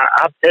saying,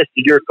 I've tested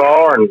your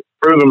car and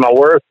proven my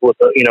worth with,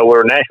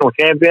 we're a national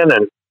champion,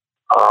 and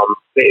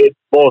it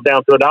boils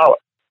down to $1.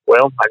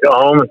 Well, I go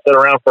home and sit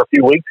around for a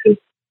few weeks and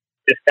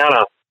just kind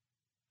of,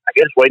 I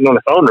guess, waiting on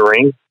the phone to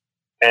ring.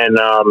 And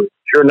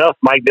sure enough,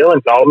 Mike Dillon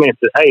called me and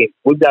said, hey,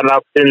 we've got an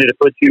opportunity to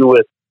put you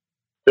with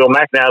Bill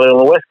McAnally on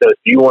the West Coast.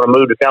 Do you want to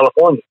move to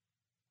California?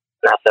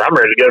 And I said, I'm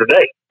ready to go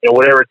today,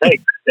 whatever it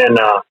takes. And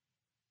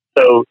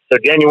so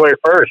January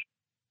 1st,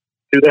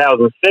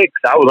 2006,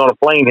 I was on a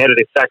plane headed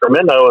to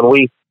Sacramento, and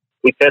we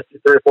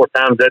tested 3 or 4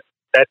 times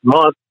that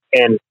month,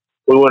 and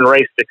we went and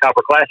raced the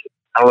Copper Classic.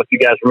 I don't know if you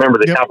guys remember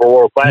the Copper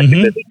World Classic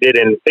that they did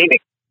in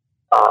Phoenix.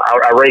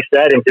 I raced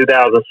that in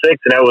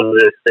 2006, and that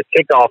was the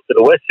kickoff to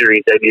the West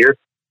Series that year.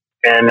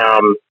 And,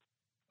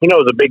 it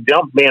was a big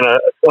jump being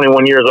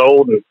 21 years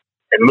old and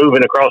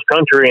moving across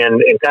country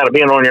and kind of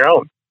being on your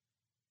own.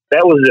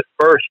 That was the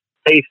first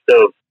taste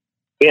of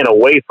being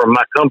away from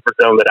my comfort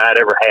zone that I'd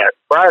ever had.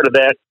 Prior to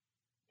that,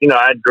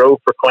 I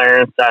drove for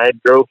Clarence. I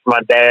had drove for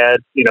my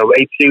dad.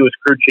 HC was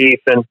crew chief,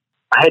 and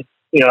I had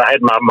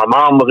my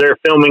mom was there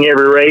filming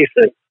every race.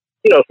 And,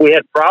 if we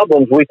had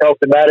problems, we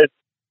talked about it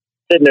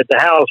sitting at the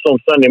house on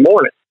Sunday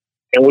morning,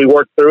 and we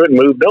worked through it and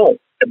moved on.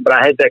 But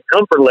I had that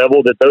comfort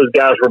level that those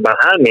guys were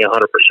behind me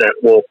 100%.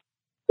 Well,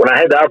 when I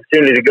had the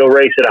opportunity to go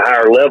race at a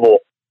higher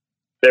level,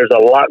 there's a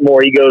lot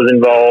more egos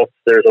involved.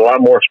 There's a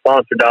lot more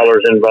sponsor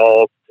dollars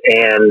involved,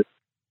 and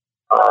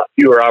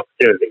fewer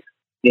opportunities.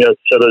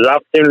 So those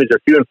opportunities are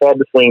few and far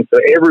between. So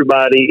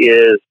everybody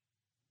is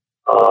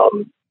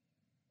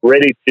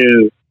ready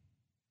to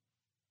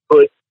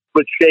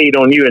put shade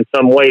on you in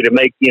some way to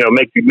make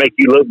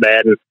you look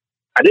bad. And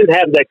I didn't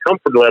have that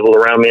comfort level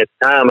around me at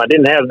the time. I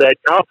didn't have that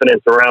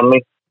confidence around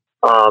me.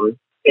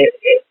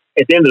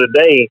 At the end of the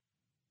day,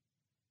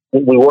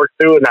 we worked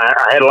through it, and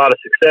I had a lot of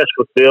success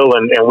with Bill,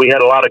 and we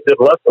had a lot of good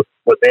luck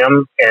with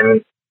him,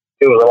 and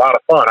it was a lot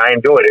of fun. I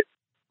enjoyed it.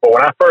 But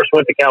when I first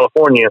went to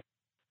California,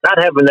 not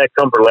having that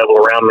comfort level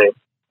around me,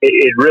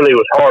 it really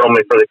was hard on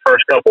me for the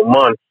first couple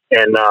months.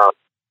 And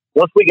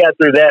once we got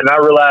through that, and I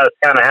realized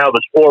kind of how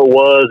the sport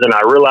was, and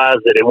I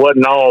realized that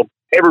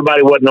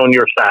everybody wasn't on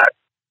your side.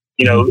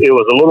 It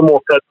was a little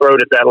more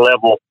cutthroat at that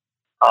level.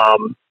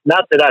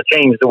 Not that I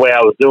changed the way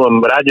I was doing,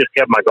 but I just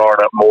kept my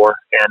guard up more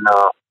and,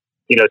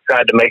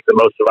 tried to make the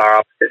most of our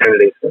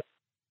opportunities.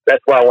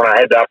 That's why when I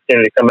had the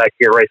opportunity to come back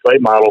here and race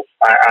late models,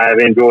 I've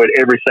enjoyed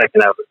every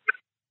second of it.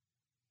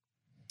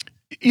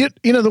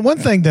 The one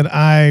thing that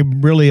I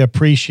really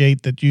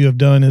appreciate that you have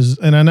done is,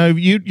 and I know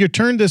you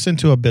turned this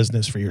into a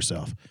business for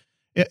yourself.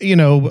 You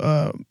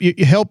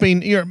help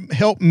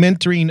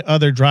mentoring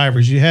other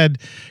drivers. You had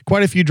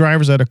quite a few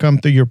drivers that have come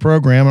through your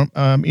program.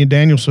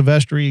 Daniel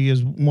Silvestri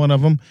is one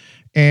of them.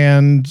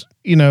 And,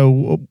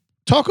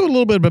 talk a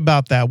little bit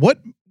about that. What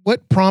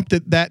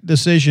prompted that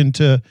decision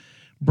to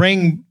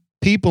bring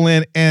people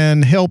in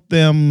and help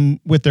them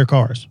with their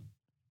cars?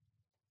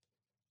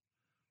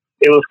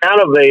 It was kind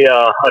of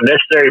a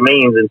necessary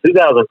means. In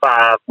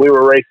 2005, we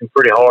were racing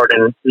pretty hard,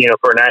 and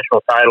for a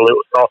national title, it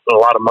was costing a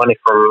lot of money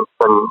from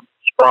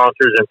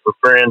sponsors and from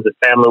friends and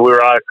family. We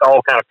were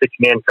all kind of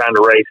pitching in trying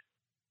to race,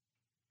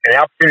 and the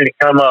opportunity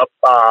come up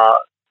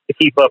to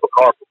keep up a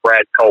car for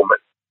Brad Coleman.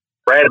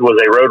 Brad was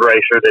a road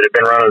racer that had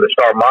been running the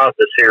Star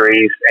Mazda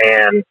series,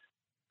 and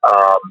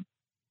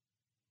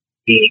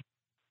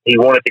he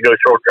wanted to go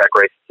short track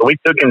racing. So we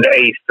took him to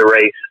Ace to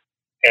race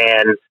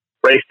and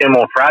raced him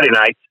on Friday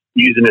nights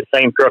using the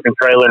same truck and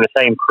trailer and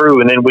the same crew,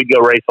 and then we'd go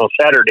race on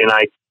Saturday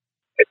nights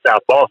at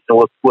South Boston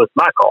with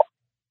my car.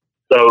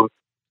 So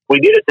we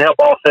did it to help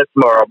offset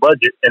some of our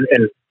budget,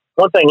 and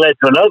one thing led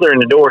to another,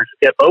 and the doors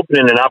kept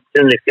opening and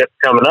opportunities kept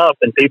coming up,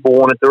 and people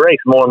wanted to race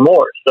more and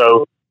more.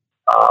 So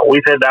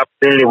we've had the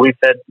opportunity. We've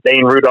had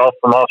Dane Rudolph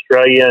from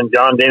Australia and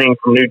John Denning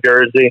from New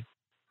Jersey,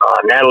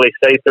 Natalie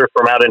Sather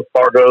from out in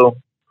Fargo,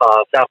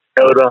 South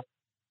Dakota.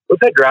 We've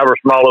had drivers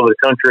from all over the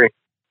country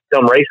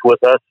come race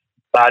with us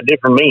by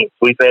different means.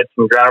 We've had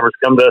some drivers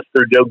come to us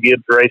through Joe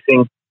Gibbs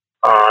Racing,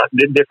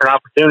 different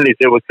opportunities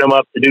that would come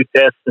up to do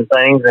tests and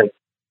things. And,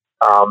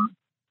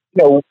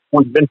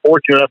 we've been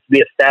fortunate enough to be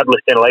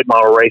established in late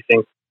model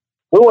racing.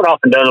 We went off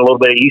and done a little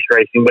bit of East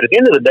racing, but at the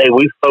end of the day,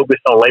 we've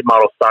focused on late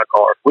model stock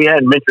cars. We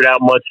hadn't ventured out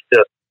much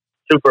to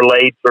super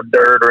late or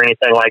dirt or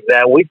anything like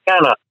that. We've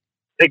kind of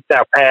picked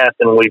our path,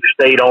 and we've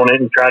stayed on it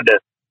and tried to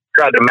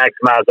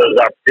maximize those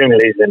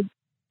opportunities. And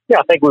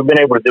I think we've been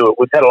able to do it.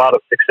 We've had a lot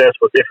of success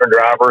with different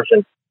drivers,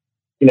 and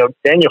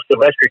Daniel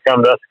Silvestri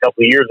came to us a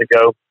couple of years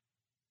ago,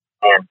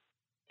 and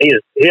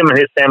him and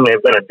his family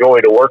have been a joy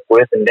to work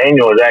with. And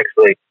Daniel has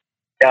actually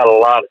got a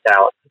lot of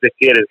talent. The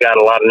kid has got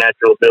a lot of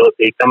natural ability.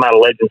 He come out of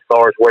Legends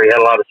cars where he had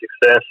a lot of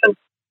success, and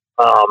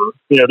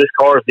this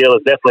cars deal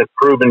has definitely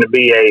proven to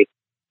be a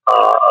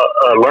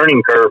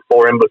learning curve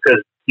for him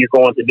because you're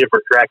going to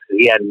different tracks that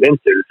he hadn't been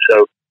to.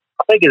 So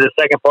I think as the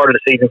second part of the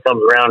season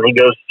comes around, he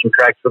goes to some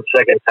tracks for the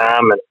second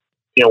time, and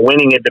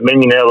winning at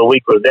Dominion the other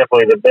week was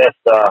definitely the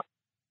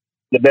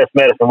best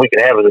medicine we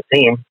could have as a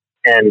team.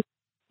 And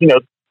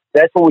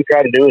that's what we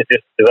try to do is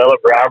just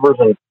develop drivers.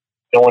 And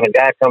when a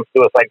guy comes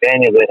to us like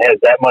Daniel that has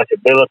that much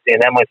ability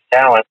and that much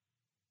talent,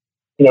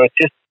 it's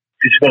just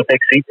going to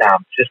take seat time.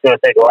 It's just going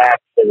to take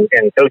laps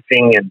and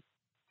coaching and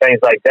things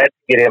like that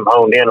to get him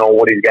honed in on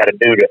what he's got to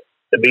do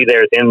to be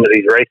there at the end of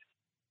these races.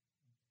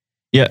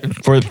 Yeah,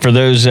 for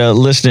those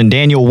listening,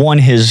 Daniel won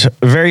his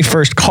very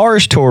first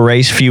Cars Tour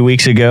race a few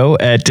weeks ago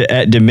at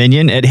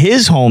Dominion at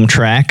his home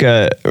track.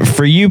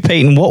 For you,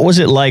 Peyton, what was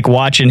it like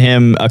watching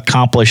him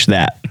accomplish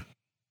that?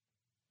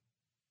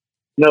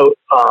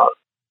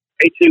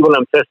 HC when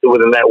I'm tested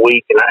with him that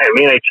week, and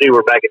me and HC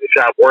were back at the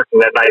shop working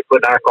that night,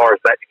 putting our cars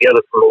back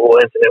together from a little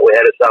incident we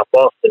had at South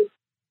Boston.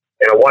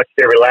 And I watched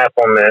every lap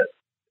on the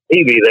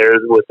TV there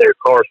with their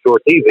Cars Tour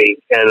TV,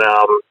 and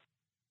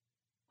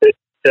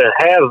to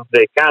have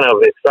the kind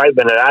of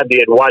excitement that I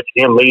did watching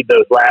him lead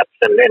those laps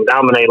and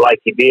dominate like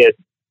he did.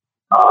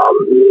 I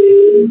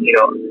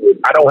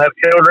don't have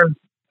children,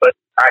 but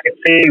I can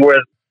see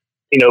where,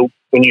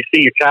 when you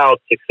see your child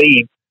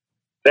succeed,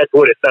 that's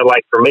what it felt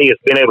like for me, is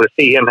being able to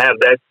see him have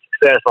that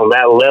success on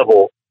that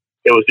level.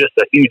 It was just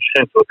a huge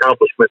sense of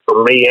accomplishment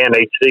for me and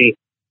HC,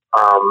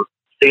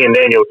 seeing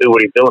Daniel do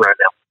what he's doing right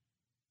now.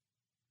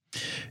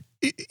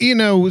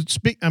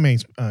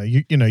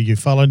 You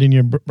followed in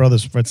your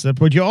brother's footsteps,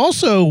 but you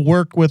also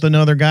work with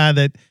another guy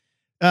that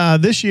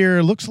this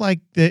year looks like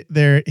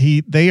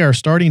they are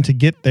starting to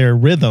get their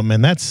rhythm,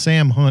 and that's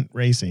Sam Hunt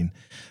Racing.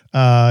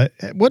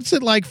 What's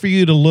it like for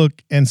you to look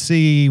and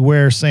see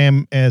where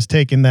Sam has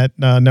taken that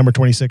number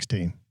 26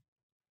 team?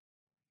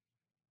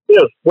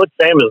 What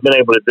Sam has been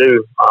able to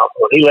do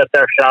when he left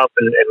our shop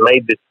and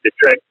made the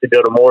trek to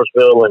go to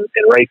Mooresville and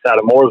race out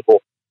of Mooresville,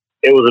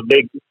 it was a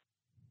big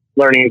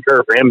learning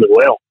curve for him as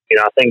well.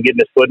 I think getting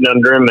his footing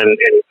under him and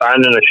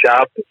finding a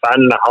shop and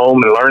finding a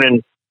home and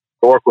learning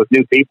to work with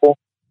new people,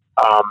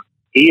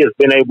 he has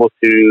been able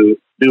to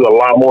do a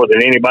lot more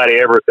than anybody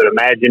ever could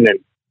imagine. And,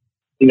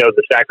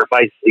 the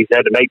sacrifices he's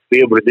had to make to be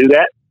able to do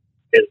that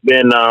has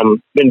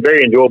been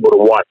very enjoyable to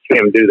watch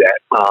him do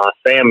that.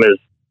 Sam has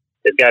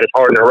got his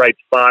heart in the right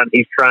spot.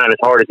 He's trying as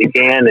hard as he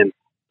can, and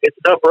it's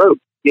a tough road,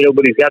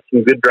 but he's got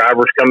some good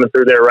drivers coming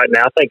through there right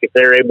now. I think if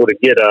they're able to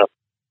get a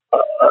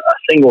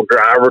single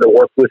driver to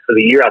work with for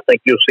the year, I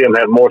think you'll see them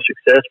have more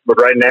success.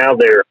 But right now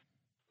they're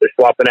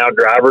swapping out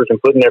drivers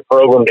and putting their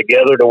program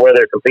together to where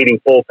they're competing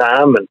full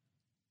time. And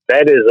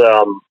that is,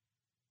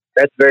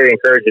 that's very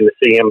encouraging to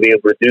see him be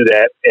able to do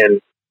that and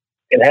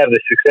have the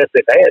success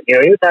they've had.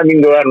 Anytime you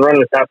can go out and run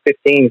in the top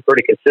 15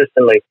 pretty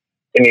consistently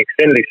in the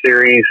Xfinity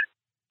series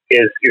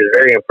is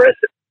very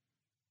impressive.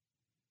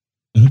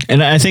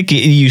 And I think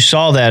you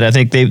saw that. I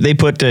think they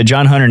put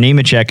John Hunter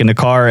Nemechek in the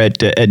car at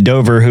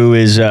Dover, who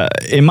is,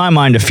 in my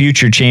mind, a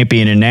future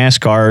champion in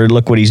NASCAR.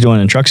 Look what he's doing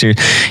in the Truck Series.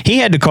 He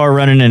had the car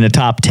running in the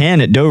top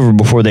 10 at Dover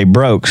before they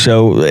broke.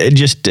 So it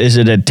just is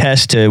it a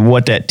test to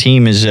what that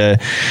team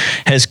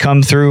has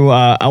come through.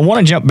 I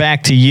want to jump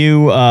back to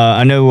you.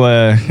 I know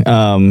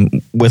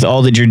with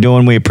all that you're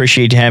doing, we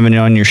appreciate having you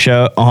on your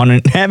show.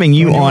 Having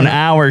you on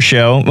our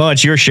show. Well,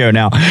 it's your show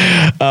now.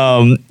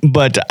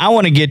 But I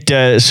want to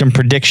get some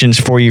predictions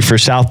for you for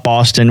South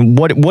Boston.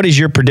 What is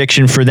your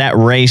prediction for that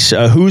race?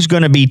 Who's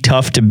going to be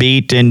tough to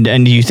beat, and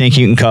do you think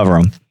you can cover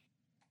them?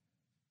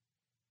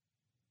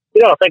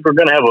 I think we're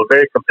going to have a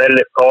very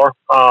competitive car.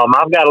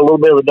 I've got a little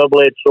bit of a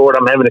double-edged sword.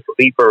 I'm having to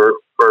compete for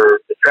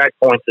the track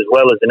points as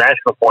well as the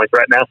national points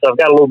right now, so I've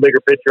got a little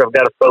bigger picture I've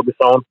got to focus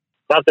on.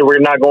 Not that we're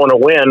not going to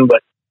win,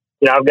 but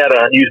I've got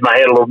to use my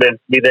head a little bit to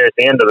be there at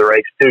the end of the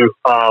race too.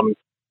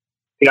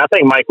 I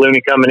think Mike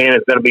Looney coming in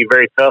is going to be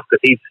very tough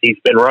because he's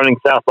been running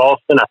South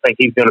Boston. I think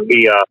he's going to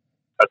be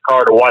a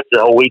car to watch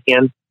the whole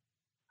weekend.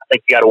 I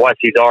think you got to watch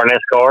these RNS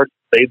cars.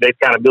 They've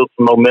kind of built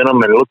some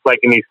momentum, and it looks like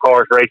in these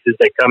cars races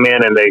they come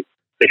in and they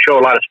show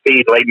a lot of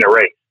speed late in the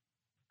race.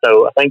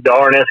 So I think the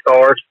RNS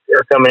cars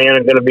are coming in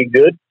and going to be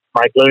good.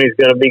 Mike Looney's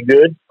going to be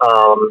good.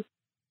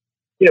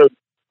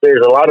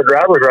 There's a lot of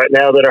drivers right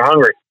now that are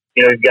hungry.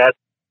 You've got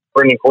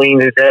Brendan Queen,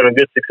 who's having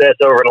good success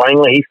over at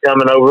Langley. He's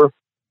coming over.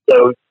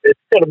 So it's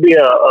going to be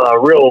a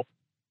real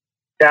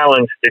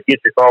challenge to get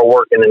your car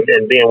working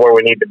and being where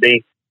we need to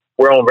be.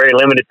 We're on very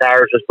limited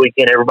tires this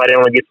weekend. Everybody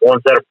only gets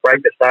one set of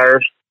practice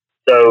tires.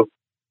 So,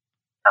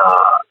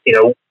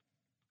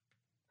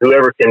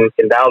 whoever can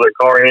dial their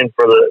car in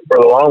for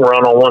the long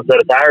run on one set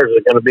of tires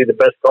is going to be the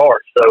best car.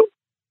 So,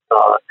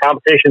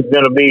 competition is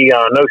going to be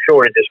no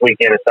shortage this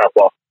weekend in South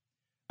Boston.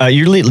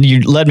 You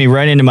led me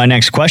right into my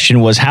next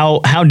question was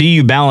how do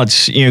you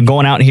balance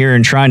going out here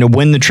and trying to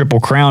win the Triple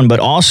Crown, but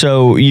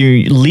also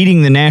you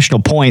leading the national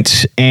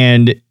points,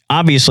 and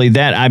obviously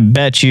that I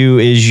bet you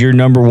is your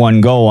number one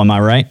goal. Am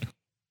I right?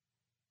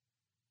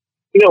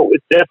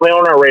 It's definitely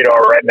on our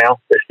radar right now.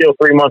 There's still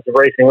 3 months of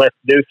racing left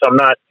to do, so I'm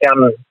not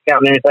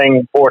counting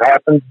anything before it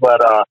happens.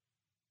 But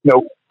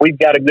we've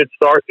got a good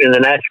start in the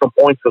national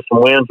points with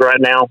some wins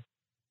right now,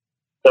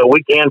 so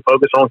we can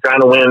focus on trying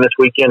to win this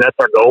weekend. That's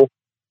our goal.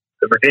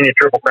 The Virginia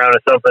Triple Crown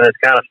is something that's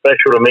kind of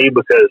special to me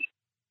because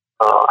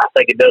I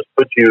think it does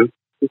put you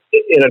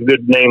in a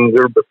good name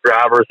group of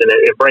drivers, and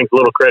it brings a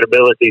little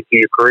credibility to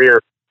your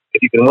career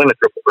if you can win a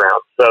Triple Crown.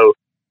 So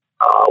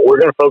we're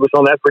going to focus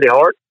on that pretty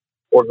hard.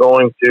 We're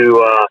going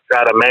to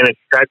try to manage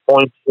track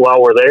points while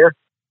we're there.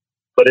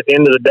 But at the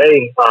end of the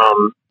day,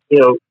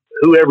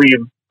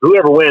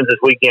 whoever wins this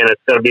weekend,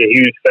 it's going to be a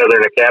huge feather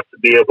in the cap to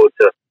be able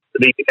to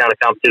beat the kind of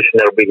competition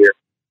that'll be here.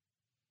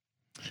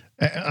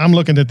 I'm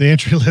looking at the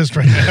entry list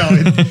right now.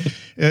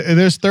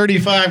 There's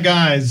 35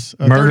 guys.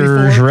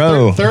 Murderers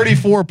Row.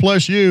 34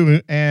 plus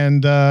you,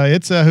 and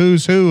it's a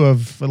who's who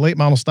of late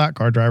model stock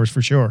car drivers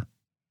for sure.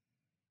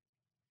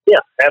 Yeah,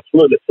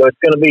 absolutely. So it's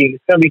going to be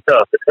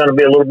tough. It's going to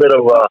be a little bit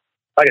of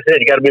like I said,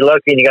 you got to be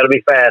lucky and you got to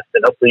be fast,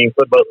 and hopefully you can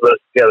put both of those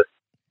together.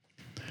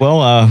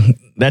 Well,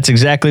 that's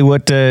exactly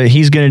what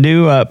he's going to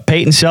do.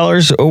 Peyton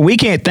Sellers, we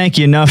can't thank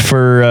you enough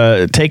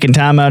for taking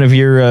time out of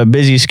your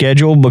busy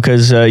schedule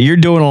because you're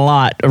doing a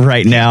lot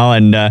right now,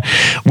 and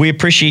we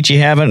appreciate you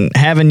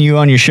having you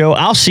on your show.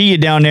 I'll see you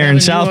down there in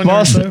South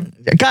Boston.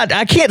 God,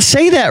 I can't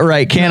say that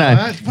right, can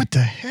I? What the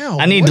hell?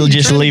 I need to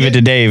just leave it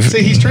to Dave.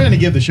 See, he's trying to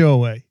give the show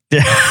away.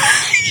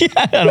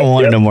 I don't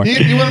want it no more.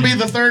 You want to be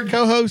the third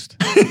co-host?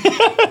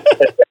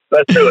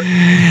 Let's do it.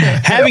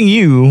 Having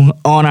you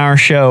on our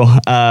show,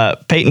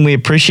 Peyton, we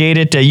appreciate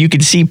it. You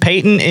can see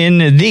Peyton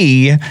in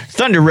the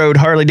Thunder Road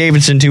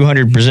Harley-Davidson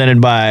 200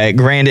 presented by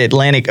Grand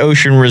Atlantic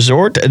Ocean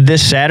Resort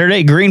this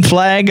Saturday. Green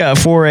flag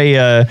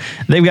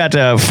they've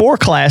got 4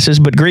 classes,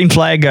 but green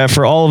flag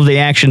for all of the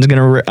action is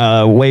going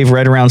to wave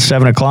right around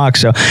 7 o'clock.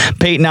 So,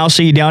 Peyton, I'll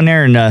see you down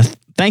there, and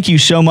thank you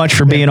so much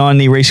for being on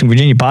the Racing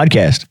Virginia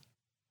podcast.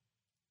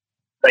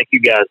 Thank you,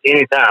 guys.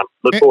 Anytime.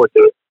 Look forward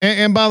to it.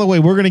 And by the way,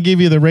 we're going to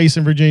give you the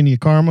Racing Virginia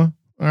karma.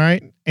 All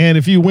right. And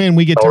if you win,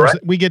 we get 10%. Right.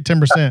 We get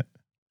 10%.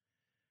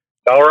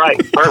 All right.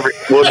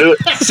 Perfect. We'll do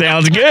it.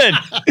 Sounds good.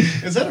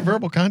 Is that a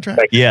verbal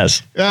contract?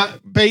 Yes.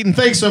 Peyton,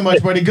 thanks so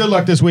much, buddy. Good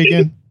luck this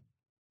weekend.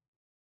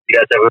 You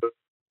guys have a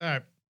All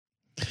right.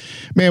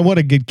 Man, what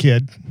a good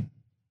kid.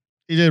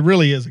 He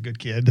really is a good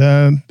kid.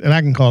 And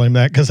I can call him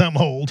that because I'm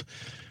old.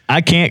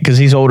 I can't because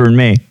he's older than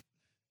me.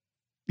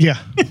 Yeah.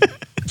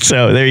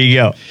 So there you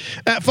go.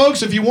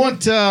 Folks, if you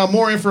want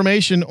more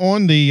information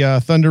on the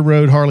Thunder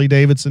Road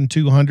Harley-Davidson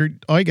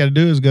 200, all you got to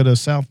do is go to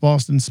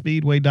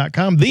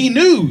southbostonspeedway.com, the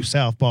new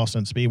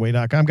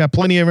southbostonspeedway.com. Got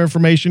plenty of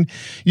information.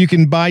 You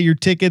can buy your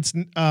tickets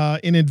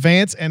in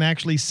advance and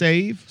actually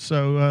save.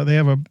 So they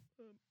have a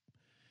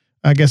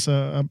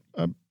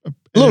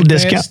little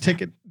discount.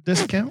 Ticket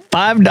discount.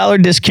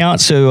 $5 discount.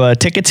 So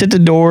tickets at the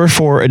door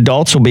for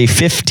adults will be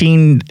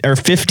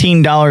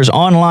 $15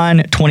 online,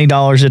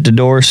 $20 at the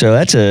door. So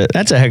that's a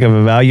heck of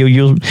a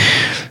value.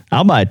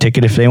 I'll buy a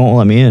ticket if they won't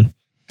let me in.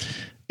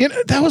 You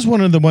know, that was one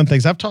of the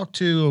things I've talked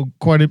to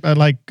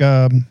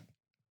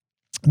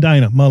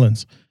Dinah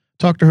Mullins.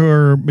 Talked to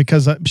her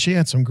because she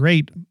had some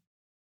great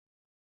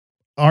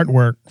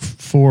artwork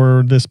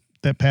for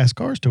that past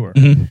Cars tour.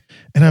 Mm-hmm.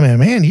 And I mean,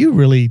 man, you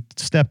really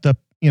stepped up.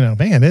 You know,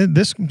 man,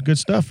 this is good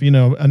stuff,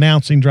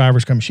 announcing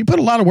drivers coming. She put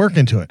a lot of work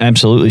into it.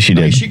 Absolutely, she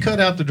did. I mean, she cut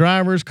out the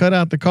drivers, cut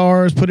out the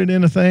cars, put it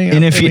in a thing.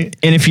 And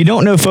if you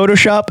don't know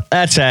Photoshop,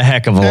 that's a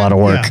heck of a lot of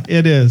work. Yeah,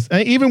 it is.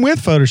 Even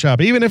with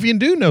Photoshop, even if you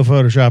do know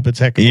Photoshop, it's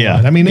heck of a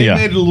lot. I mean, they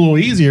made it a little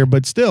easier,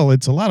 but still,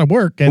 it's a lot of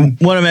work. And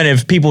what I meant,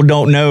 if people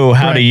don't know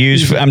how to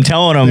use, I'm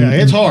telling them,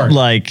 it's hard.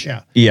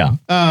 Yeah.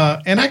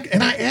 And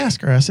I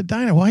asked her, I said,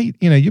 Dinah, why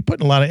you're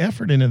putting a lot of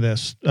effort into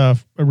this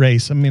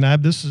race? I mean,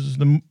 this is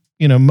the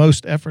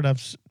most effort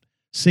I've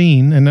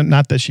seen, and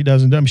not that she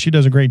doesn't. I mean, she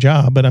does a great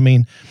job, but I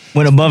mean,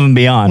 went above and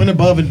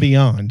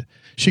beyond.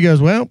 She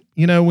goes, well,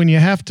 when you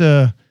have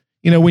to,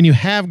 when you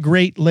have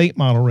great late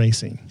model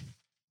racing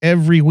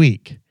every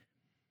week,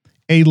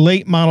 a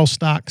late model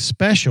stock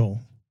special,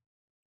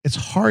 it's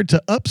hard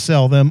to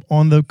upsell them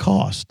on the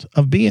cost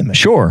of being there.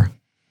 Sure.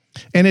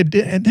 And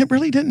it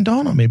really didn't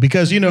dawn on me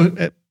because,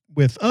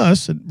 with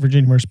us at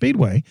Virginia Motor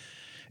Speedway,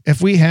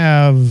 if we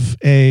have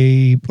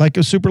a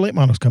super late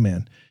models come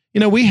in,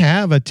 we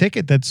have a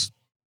ticket that's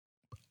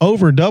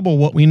over double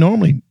what we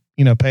normally,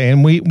 pay.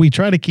 And we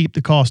try to keep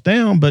the cost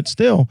down, but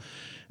still,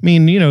 I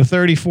mean, $30,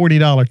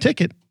 $40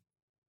 ticket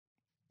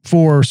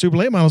for super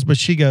late models. But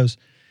she goes,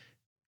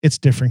 it's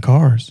different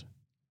cars.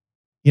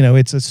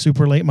 It's a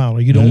super late model.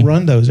 You don't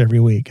run those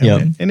every week.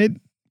 Yep. And it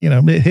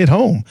hit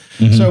home.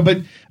 Mm-hmm. So,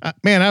 but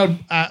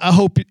man, I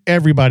hope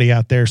everybody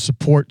out there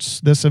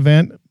supports this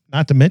event.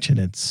 Not to mention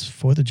it's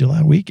 4th of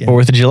July weekend.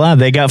 4th of July.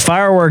 They got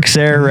fireworks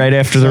there right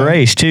after the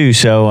race too.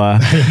 So,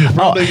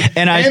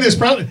 there's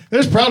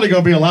probably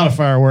going to be a lot of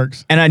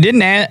fireworks. And I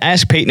didn't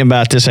ask Peyton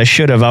about this. I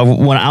should have.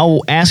 When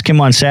I'll ask him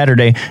on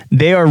Saturday,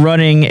 they are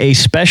running a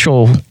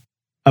special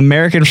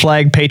American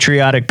flag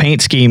patriotic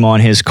paint scheme on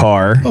his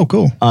car. Oh,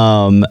 cool.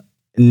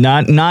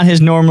 Not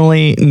his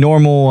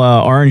normal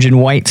orange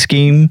and white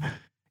scheme.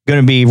 Going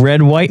to be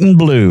red, white, and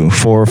blue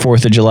for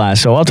 4th of July.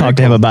 So I'll talk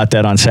to him about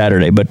that on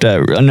Saturday. But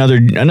another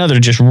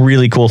just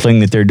really cool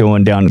thing that they're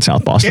doing down in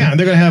South Boston. Yeah,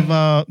 they're going to have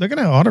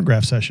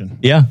autograph session.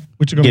 Yeah,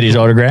 which get his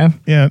autograph.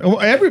 Yeah,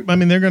 you're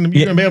going to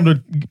be able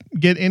to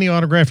get any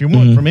autograph you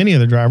want from any of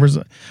the drivers.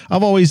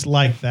 I've always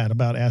liked that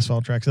about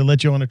asphalt tracks. They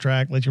let you on the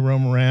track, let you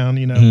roam around.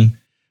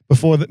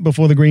 Before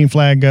the green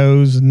flag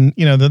goes, and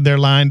they're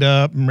lined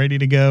up and ready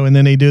to go, and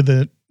then they do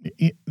the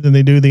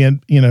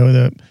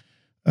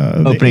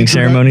opening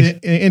ceremonies,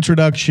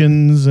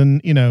 introductions,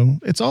 and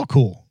it's all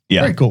cool.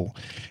 Yeah, very cool.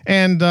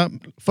 And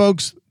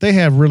folks, they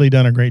have really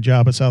done a great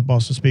job at South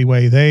Boston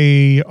Speedway.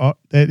 They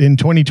in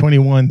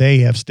 2021 they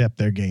have stepped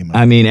their game up.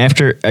 I mean,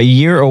 after a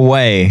year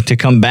away to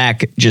come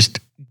back, just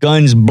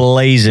guns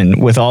blazing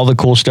with all the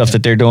cool stuff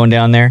that they're doing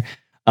down there.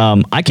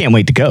 I can't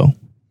wait to go.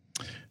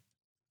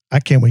 I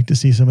can't wait to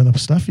see some of the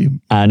stuff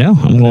I know.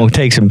 I'm going to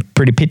take some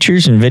pretty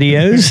pictures and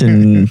videos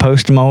and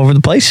post them all over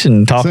the place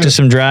and talk to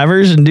some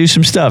drivers and do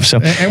some stuff.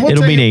 So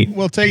it'll be neat.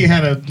 We'll tell you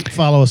how to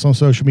follow us on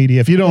social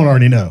media if you don't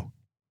already know.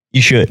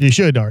 You should. You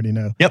should already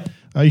know. Yep.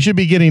 You should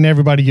be getting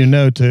everybody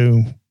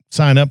to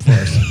sign up for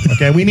us.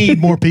 Okay. We need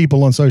more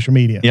people on social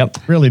media. Yep.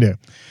 Really do.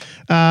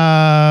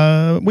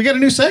 We got a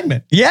new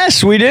segment.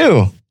 Yes, we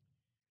do.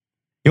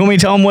 You want me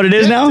to tell them what it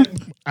is now?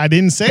 I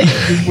didn't say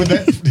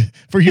it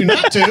for you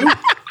not to.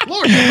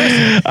 Lord,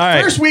 listen. All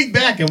right. First week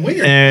back, and we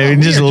are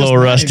just a little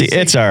rusty.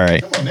 It's all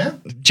right. Come on now.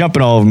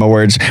 Jumping all over my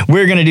words.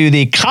 We're going to do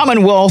the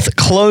Commonwealth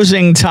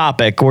closing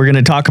topic. We're going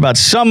to talk about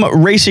some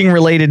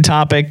racing-related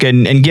topic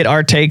and get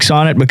our takes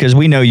on it because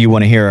we know you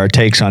want to hear our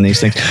takes on these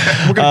things.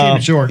 We're going to keep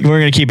it short. We're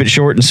going to keep it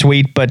short and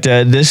sweet, but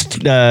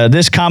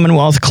this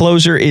Commonwealth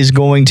closer is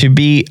going to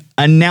be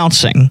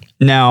announcing.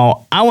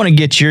 Now, I want to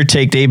get your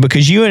take, Dave,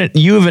 because you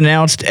have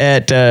announced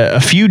at a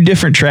few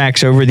different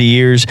tracks over the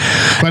years,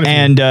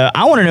 and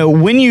I want to know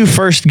when you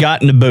first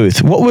got in the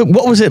booth.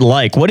 What was it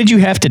like? What did you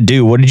have to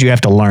do? What did you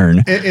have to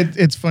learn?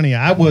 It's funny.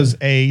 I was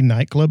a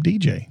nightclub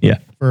DJ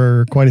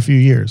for quite a few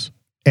years,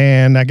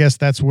 and I guess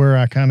that's where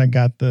I kind of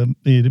got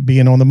the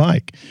being on the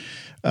mic.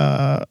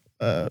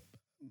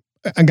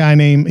 A guy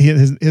named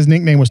his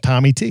nickname was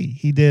Tommy T.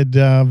 He did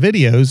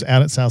videos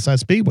out at Southside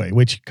Speedway,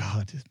 which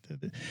God,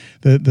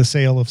 the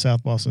sale of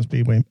South Boston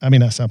Speedway. I mean,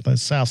 not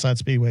Southside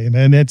Speedway,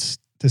 and it's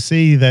to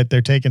see that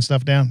they're taking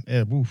stuff down.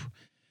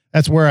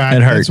 That's where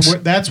it hurts.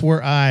 That's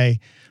where I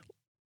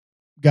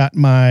got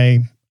my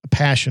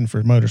passion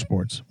for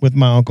motorsports with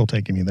my uncle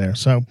taking me there.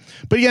 So,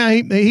 but yeah,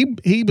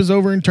 he was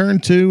over in turn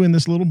 2 in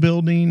this little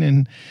building,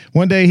 and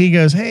one day he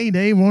goes, "Hey,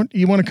 Dave,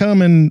 you want to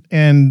come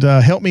and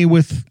help me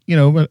with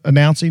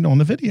announcing on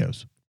the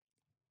videos?"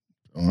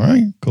 All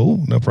right,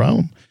 cool, no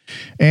problem.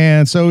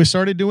 And so we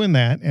started doing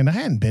that, and I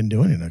hadn't been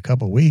doing it in a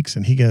couple of weeks.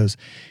 And he goes,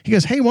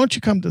 "Hey, why don't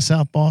you come to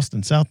South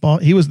Boston?"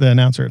 He was the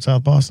announcer at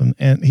South Boston,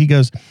 and he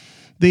goes,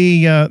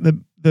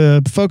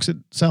 The folks at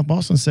South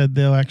Boston said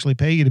they'll actually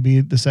pay you to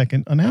be the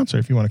second announcer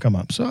if you want to come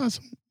up. So I was,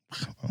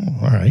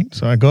 all right.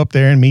 So I go up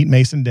there and meet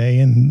Mason Day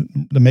and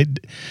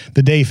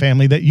the Day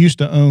family that used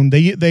to own.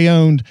 They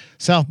owned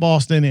South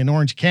Boston and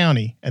Orange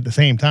County at the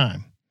same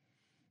time.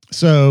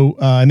 So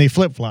and they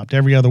flip flopped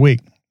every other week.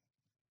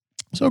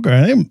 So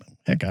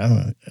heck, I don't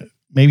know,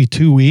 maybe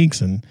 2 weeks,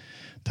 and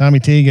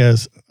Tommy T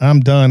goes, "I'm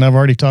done. I've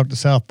already talked to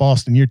South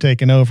Boston. You're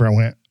taking over." I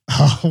went,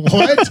 "Oh,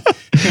 what?"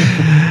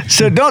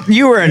 So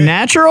you were a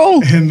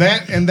natural? And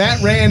that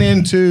ran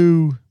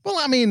into, well,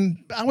 I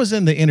mean, I was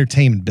in the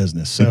entertainment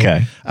business. So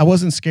I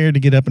wasn't scared to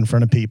get up in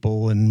front of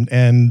people,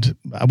 and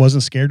I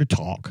wasn't scared to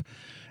talk.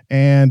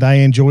 And I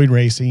enjoyed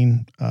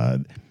racing.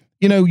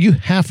 You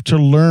have to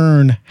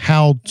learn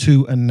how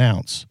to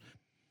announce.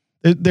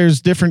 There's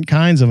different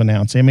kinds of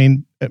announcing. I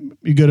mean,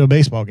 you go to a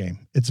baseball game,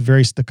 it's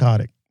very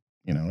staccato.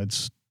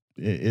 It's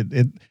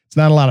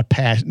not a lot of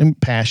passion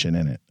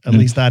in it. At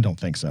least I don't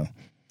think so.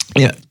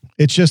 Yeah.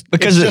 It's just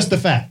the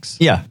facts.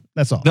 Yeah.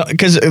 That's all.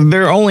 Because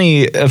there are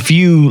only a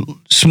few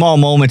small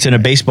moments in a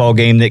baseball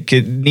game that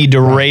could need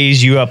to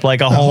raise you up,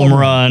 like a home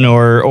run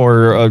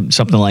or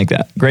something like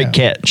that. Great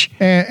catch.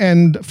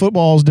 And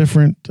football is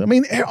different. I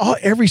mean,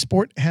 every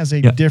sport has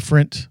a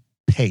different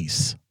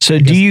pace. So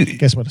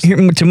guess what?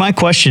 To my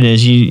question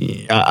is,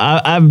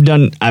 I've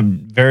done a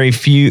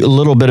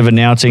little bit of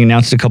announced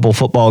a couple of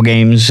football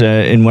games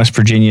in West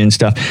Virginia and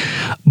stuff.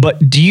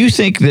 But do you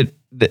think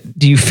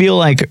do you feel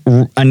like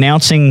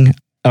announcing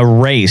a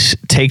race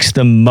takes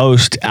the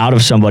most out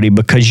of somebody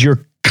because you're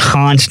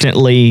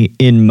constantly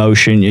in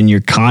motion and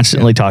you're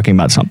constantly talking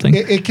about something?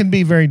 It can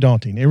be very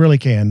daunting. It really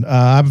can.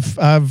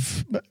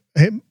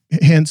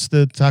 Hence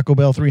the Taco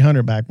Bell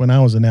 300 back when I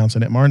was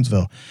announcing at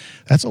Martinsville.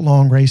 That's a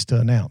long race to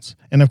announce.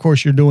 And of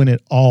course you're doing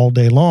it all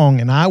day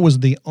long. And I was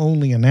the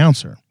only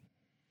announcer.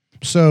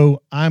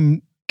 So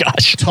I'm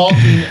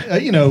talking,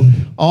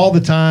 all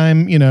the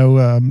time,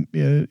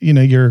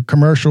 your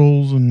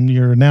commercials and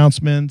your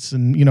announcements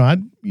and,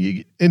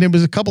 and it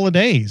was a couple of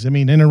days,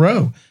 in a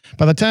row.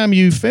 By the time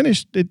you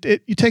finished,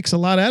 it takes a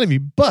lot out of you.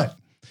 But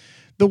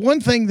the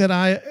one thing that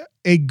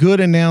a good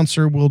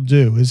announcer will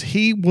do is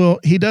he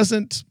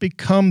doesn't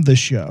become the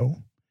show.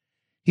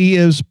 He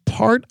is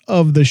part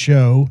of the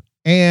show,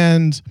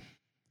 and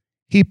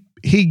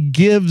he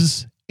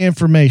gives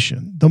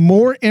information. The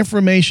more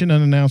information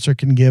an announcer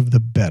can give, the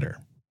better.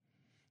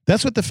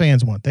 That's what the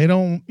fans want. They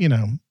don't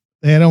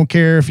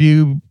care if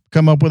you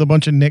come up with a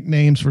bunch of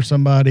nicknames for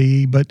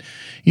somebody, but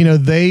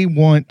they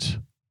want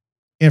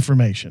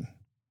information.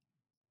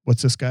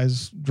 What's this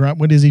guy's drive?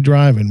 What is he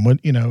driving?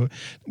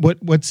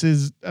 What's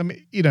his,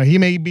 he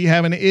may be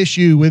having an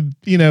issue with,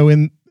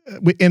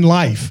 in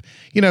life,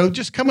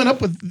 just coming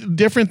up with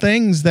different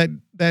things that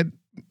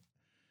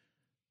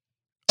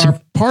are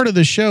part of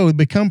the show,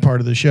 become part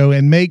of the show,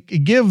 and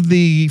give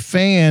the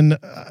fan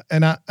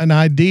an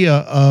idea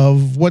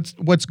of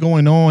what's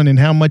going on and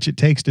how much it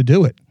takes to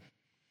do it.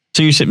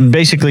 So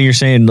you're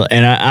saying,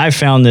 and I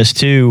found this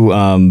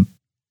too.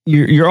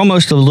 You're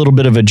almost a little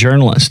bit of a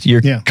journalist.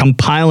 You're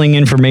compiling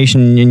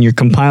information and you're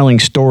compiling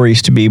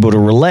stories to be able to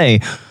relay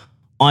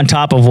on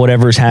top of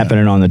whatever's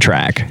happening on the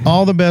track.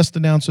 All the best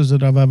announcers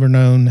that I've ever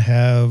known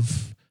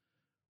have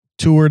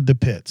toured the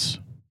pits,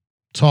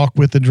 talk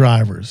with the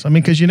drivers.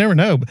 Because you never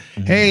know.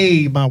 Mm-hmm.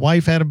 Hey, my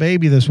wife had a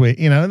baby this week.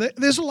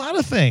 There's a lot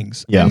of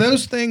things. Yeah. And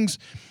those things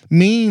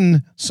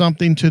mean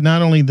something to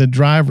not only the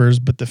drivers,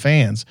 but the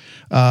fans.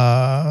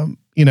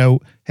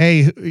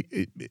 hey,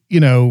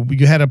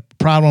 you had a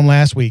problem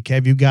last week.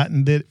 Have you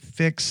gotten that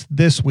fixed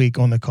this week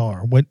on the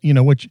car?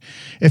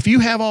 If you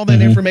have all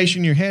that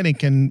information in your head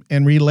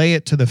and relay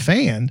it to the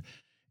fan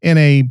in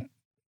a,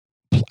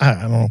 I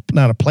don't know,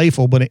 not a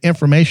playful, but an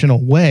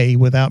informational way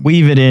without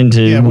weave it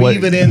into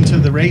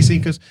the racing.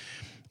 Because,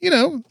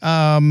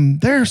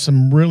 there are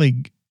some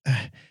really,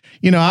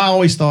 I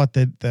always thought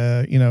that,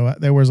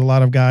 there was a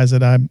lot of guys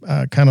that I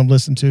kind of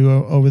listened to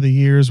over the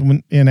years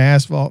in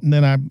asphalt. And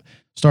then I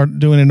started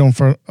doing it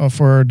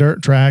for a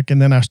dirt track.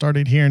 And then I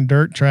started hearing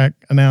dirt track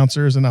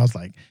announcers and I was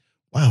like,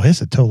 wow,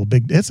 it's a total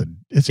it's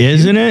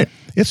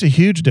a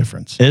huge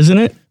difference. Isn't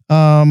it?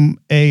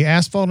 A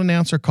asphalt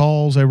announcer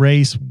calls a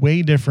race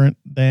way different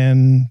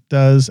than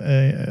does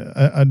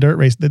a dirt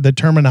race. The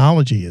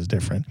terminology is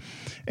different.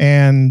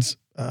 And,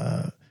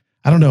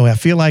 I don't know. I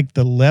feel like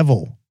the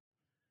level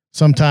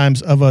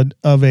sometimes of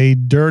a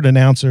dirt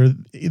announcer,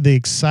 the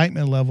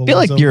excitement level. I feel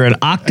like you're an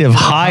octave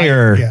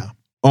higher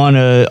on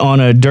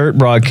a dirt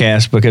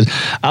broadcast, because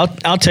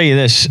I'll tell you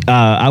this.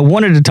 I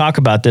wanted to talk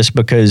about this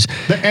because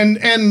and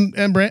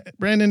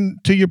Brandon,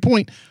 to your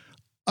point,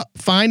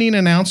 finding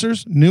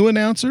announcers, new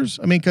announcers.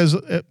 I mean, because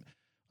a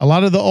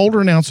lot of the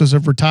older announcers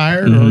have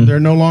retired or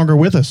they're no longer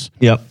with us.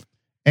 Yep.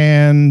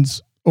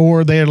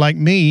 Or they're like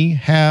me,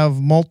 have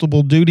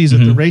multiple duties at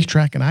the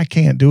racetrack, and I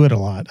can't do it a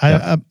lot.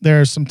 Yep. There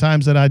are some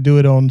times that I do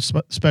it on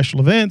special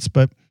events,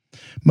 but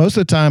most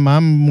of the time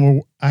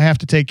I have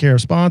to take care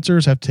of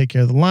sponsors, have to take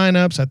care of the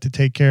lineups, have to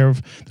take care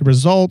of the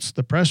results,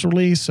 the press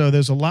release. So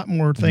there's a lot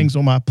more things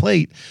on my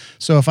plate.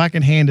 So if I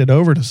can hand it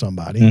over to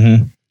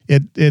somebody,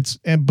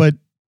 but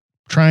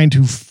trying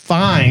to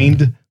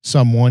find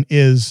someone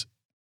is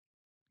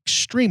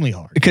extremely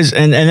hard. Because,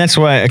 and that's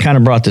why I kind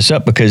of brought this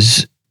up,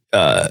 because,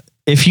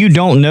 if you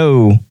don't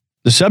know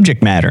the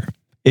subject matter,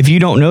 if you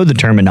don't know the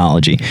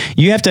terminology,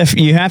 you have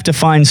to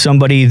find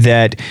somebody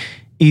that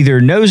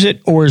either knows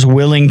it or is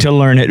willing to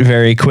learn it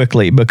very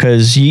quickly.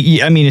 Because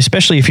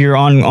especially if you're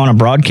on a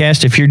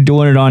broadcast, if you're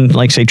doing it on,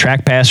 like, say,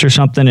 Track Pass or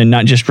something, and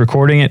not just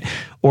recording it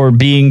or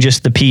being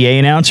just the PA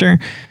announcer,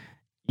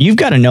 you've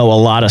got to know a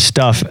lot of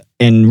stuff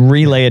and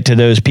relay it to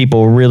those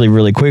people really,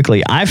 really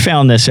quickly. I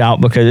found this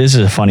out because this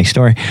is a funny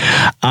story.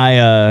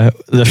 I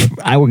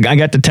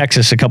got to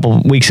Texas a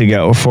couple weeks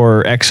ago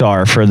for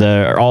XR for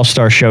the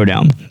All-Star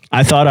Showdown.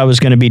 I thought I was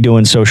going to be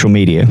doing social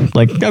media.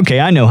 Like, okay,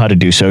 I know how to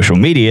do social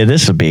media.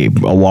 This will be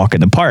a walk in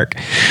the park.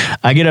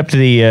 I get up to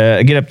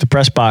the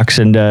press box,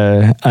 and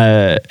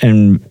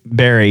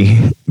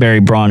Barry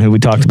Braun, who we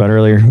talked about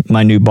earlier,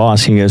 my new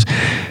boss, he goes,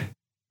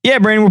 "Yeah,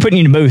 Brandon, we're putting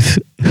you in the booth.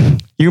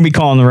 You're going to be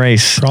calling the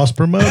race." Cross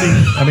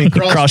promoting.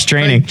 Cross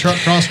training.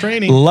 Cross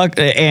training.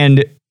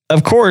 And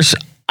of course,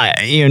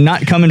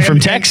 not coming from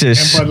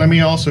Texas. But let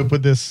me also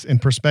put this in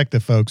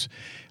perspective, folks.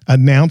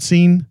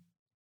 Announcing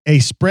a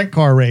sprint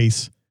car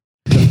race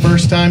the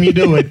first time you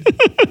do it,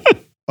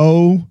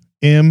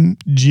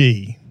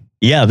 OMG.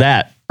 Yeah,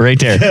 that right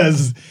there.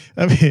 Because,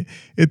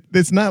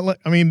 it's not like,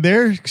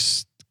 they're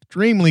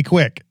extremely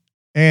quick.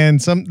 And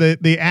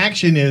the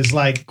action is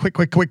like quick.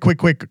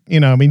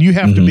 You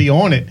have to be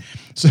on it.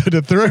 So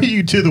to throw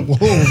you to the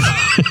wolves,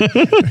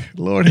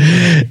 Lord,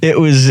 it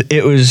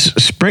was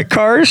sprint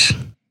cars,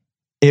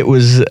 it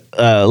was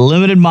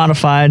limited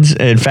modifieds,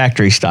 and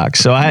factory stocks.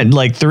 So I had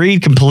like three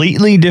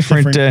completely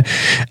different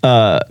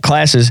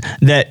classes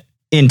that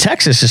in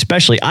Texas,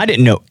 especially, I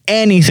didn't know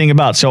anything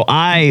about. So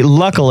I'm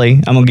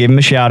gonna give him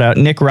a shout out,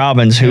 Nick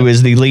Robbins, who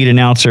is the lead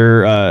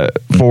announcer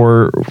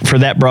for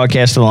that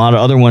broadcast and a lot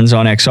of other ones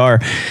on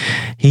XR.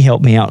 He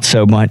helped me out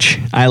so much.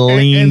 I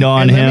leaned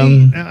on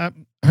him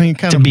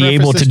to be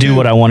able to do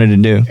what I wanted to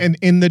do. And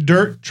in the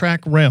dirt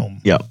track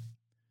realm, yep,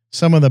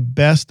 some of the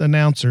best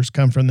announcers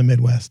come from the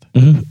Midwest.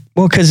 Mm-hmm.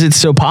 Well, because it's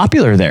so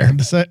popular there.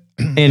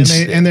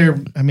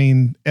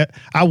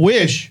 I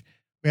wish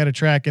we had a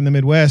track in the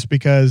Midwest,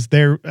 because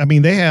there's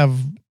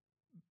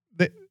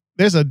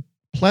a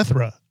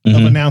plethora of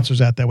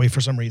announcers out that way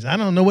for some reason. I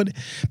don't know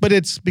but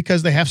it's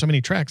because they have so many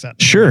tracks out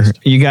there. Sure.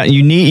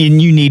 You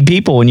need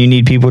people, and you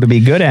need people to be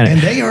good at it.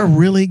 And they are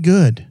really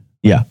good.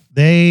 Yeah.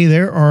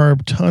 There are a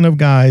ton of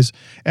guys.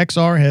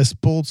 XR has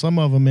pulled some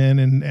of them in,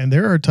 and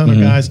there are a ton of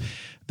guys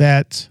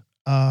that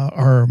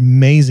are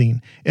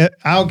amazing.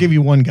 I'll give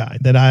you one guy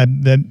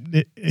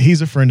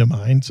he's a friend of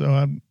mine.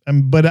 So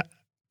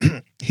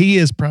he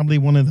is probably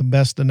one of the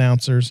best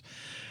announcers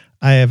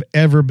I have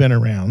ever been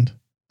around,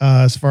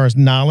 as far as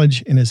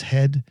knowledge in his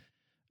head.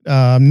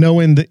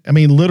 Knowing that,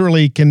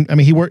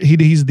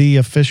 he's the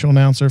official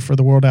announcer for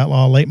the World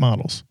Outlaw late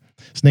models.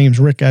 His name's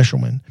Rick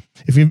Eshelman.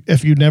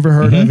 If you've never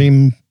heard of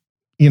him,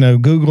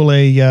 Google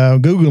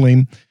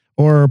him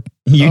or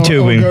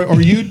YouTube him. Or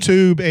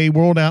YouTube a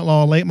World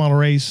Outlaw late model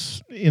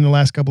race in the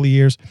last couple of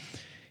years.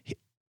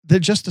 They're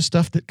just the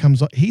stuff that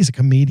comes up. He's a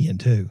comedian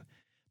too.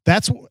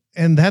 That's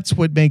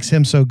what makes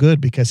him so good,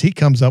 because he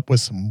comes up with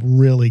some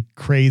really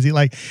crazy,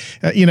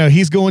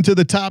 he's going to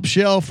the top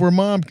shelf where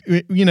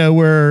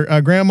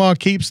grandma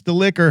keeps the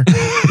liquor,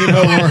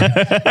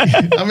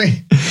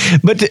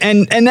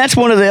 and that's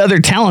one of the other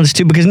talents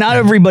too, because not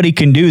everybody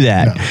can do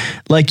that. No.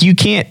 Like you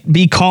can't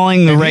be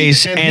calling the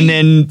race and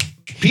then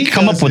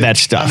come up with that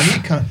stuff.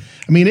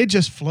 I mean, it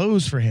just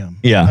flows for him.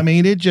 Yeah. I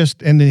mean,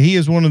 and he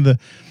is one of the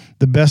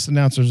best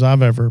announcers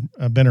I've ever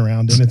been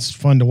around, and it's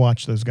fun to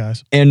watch those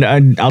guys. And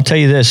I'll tell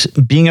you this,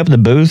 being up in the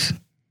booth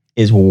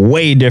is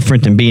way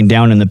different than being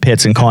down in the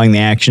pits and calling the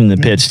action in the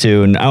pits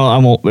too. And I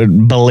won't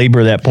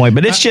belabor that point,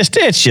 but it's just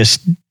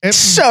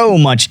so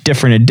much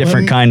different, a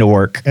different kind of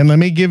work. And let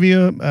me give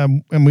you,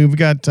 and we've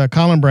got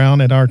Colin Brown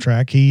at our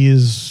track. He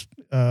is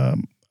a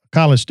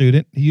college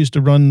student. He used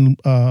to run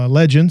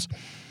Legends.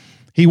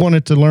 He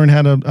wanted to learn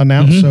how to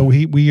announce, so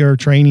we are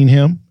training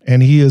him,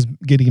 and he is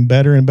getting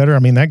better and better. I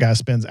mean, that guy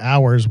spends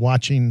hours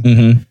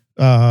watching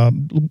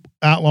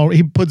Outlaw.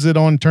 He puts it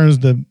on, turns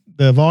the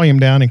volume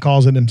down, and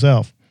calls it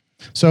himself.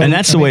 So, and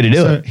that's the way to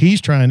do it.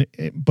 He's trying,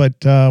 but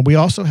we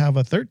also have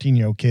a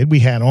 13-year-old kid we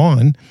had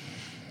on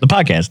the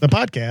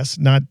podcast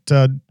not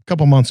a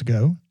couple months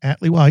ago,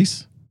 Atlee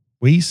Weiss.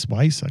 I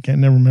can't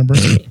never remember.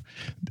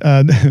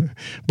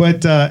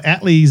 But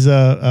Atlee's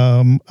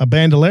a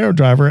Bandolero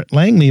driver at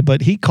Langley,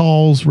 but he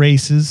calls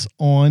races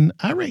on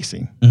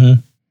iRacing.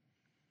 Mm-hmm.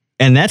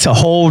 And that's a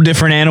whole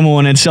different animal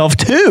in itself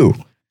too.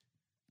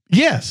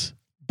 Yes,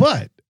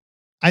 but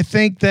I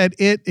think that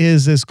it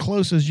is as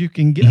close as you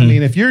can get. I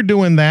mean, if you're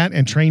doing that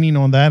and training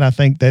on that, I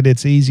think that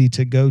it's easy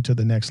to go to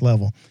the next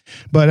level.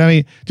 But I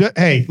mean,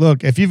 hey,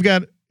 look, if you've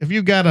got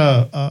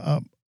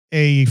a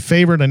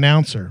favorite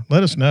announcer,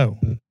 let us know.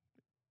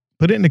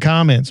 Put it in the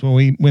comments when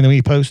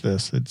we post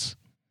this.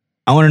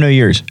 I want to know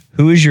yours.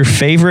 Who is your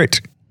favorite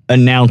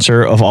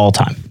announcer of all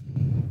time?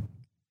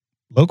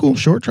 Local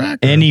short track?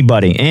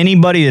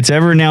 Anybody that's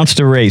ever announced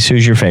a race.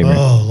 Who's your favorite?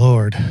 Oh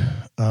Lord,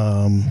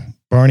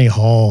 Barney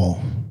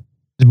Hall.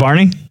 Is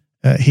Barney?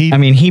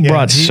 He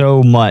brought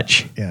so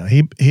much. Yeah,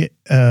 he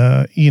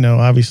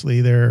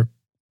obviously there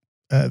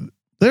are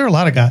a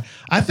lot of guys.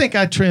 I think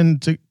I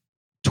trend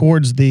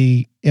towards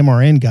the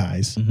MRN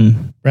guys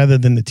rather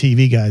than the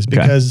TV guys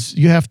because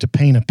you have to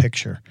paint a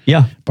picture.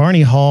 Yeah.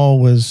 Barney Hall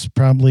was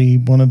probably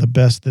one of the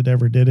best that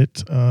ever did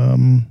it.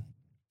 Then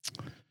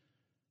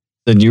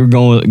you were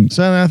going with,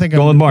 so I think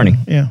with Barney.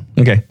 Yeah.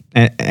 Okay.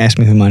 Ask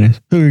me who mine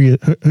is. Who are you?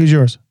 Who's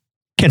yours?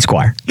 Ken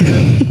Squire.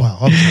 Wow.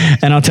 Okay.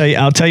 And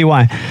I'll tell you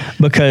why.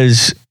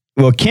 Because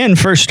Ken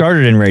first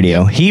started in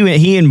radio.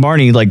 He and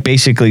Barney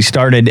basically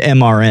started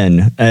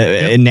MRN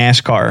in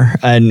NASCAR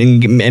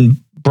and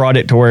brought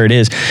it to where it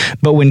is.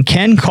 But when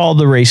Ken called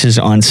the races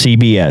on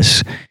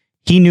CBS,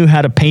 he knew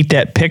how to paint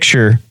that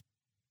picture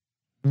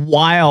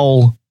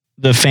while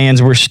the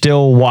fans were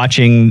still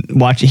watching.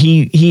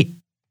 He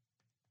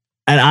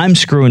and I'm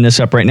screwing this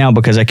up right now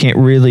because I can't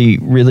really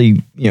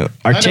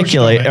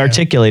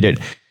articulate it.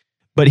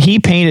 But he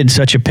painted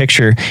such a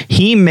picture.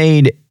 He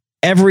made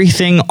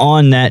everything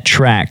on that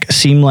track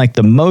seem like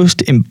the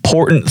most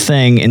important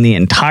thing in the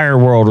entire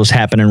world was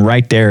happening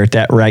right there at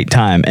that right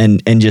time,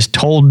 and just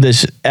told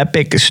this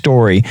epic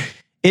story.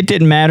 It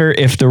didn't matter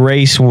if the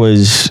race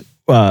was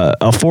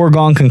a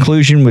foregone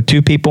conclusion with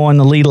two people on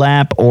the lead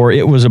lap, or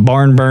it was a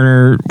barn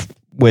burner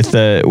with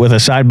a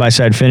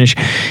side-by-side finish.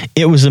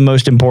 It was the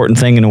most important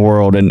thing in the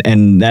world,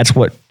 and that's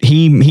what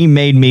he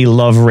made me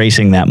love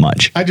racing that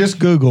much. I just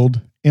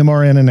Googled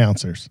MRN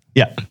announcers.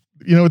 Yeah.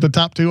 You know what the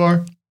top two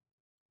are?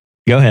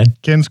 Go ahead.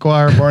 Ken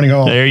Squire, Barney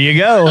Hall. There you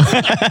go.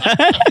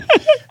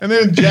 And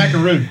then Jack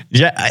Arute.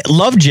 I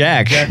love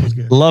Jack. Jack was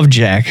good. Love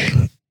Jack.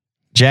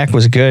 Jack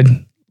was good.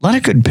 A lot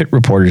of good pit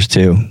reporters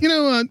too.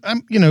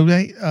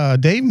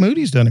 Dave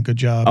Moody's done a good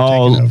job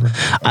taking over.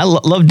 I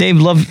love Dave.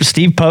 Love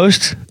Steve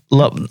Post.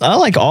 I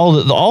like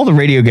all the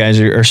radio guys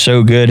are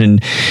so good,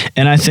 and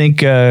I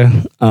think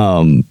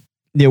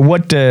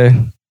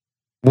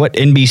what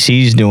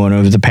NBC's doing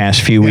over the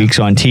past few weeks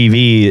on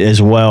TV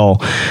as well,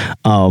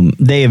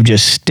 they have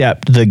just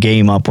stepped the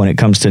game up when it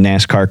comes to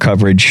NASCAR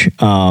coverage.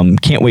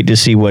 Can't wait to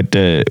see what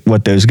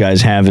those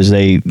guys have as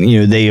they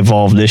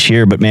evolve this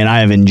year. But man, I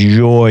have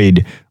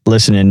enjoyed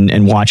listening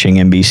and watching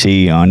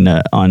NBC on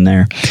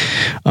there.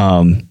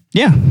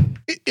 Yeah.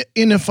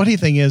 And the funny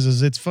thing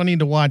is it's funny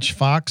to watch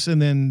Fox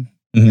and then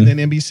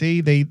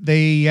NBC.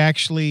 They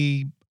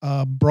actually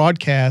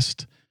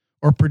broadcast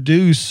or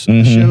produce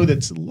a show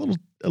that's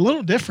a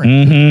little different.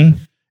 Mm-hmm.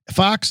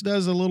 Fox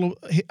does a little.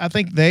 I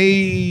think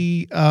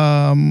they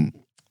tend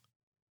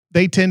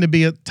to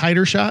be at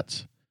tighter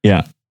shots.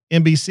 Yeah.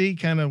 NBC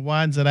kind of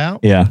widens it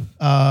out. Yeah.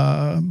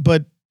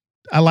 But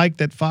I like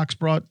that Fox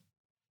brought,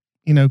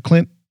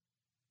 Clint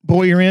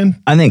Boyer in.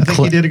 I think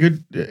he did a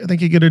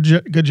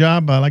good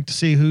job. I like to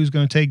see who's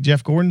going to take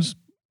Jeff Gordon's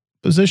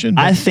position.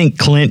 I think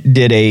Clint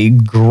did a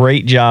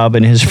great job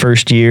in his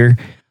first year.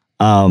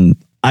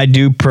 I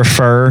do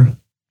prefer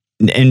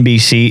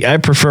NBC. I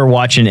prefer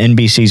watching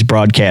NBC's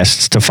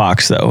broadcasts to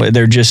Fox, though.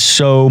 They're just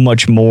so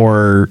much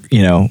more,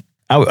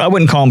 I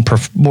wouldn't call them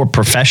more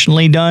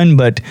professionally done,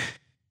 but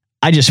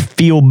I just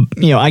feel,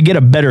 I get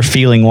a better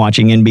feeling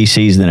watching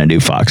NBC's than I do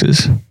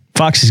Fox's.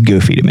 Fox is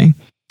goofy to me.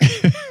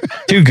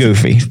 Too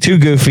goofy, too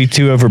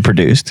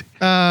overproduced.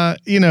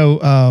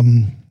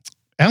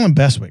 Alan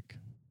Bestwick.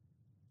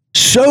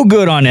 So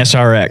good on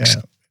SRX.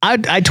 Yeah.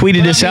 I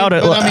tweeted this out.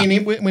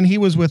 When he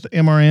was with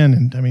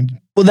MRN, and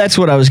well, that's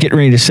what I was getting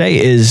ready to say.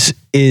 Is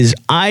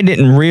I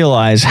didn't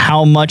realize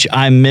how much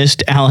I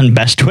missed Alan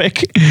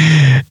Bestwick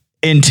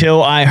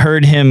until I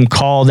heard him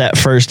call that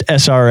first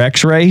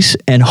SRX race,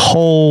 and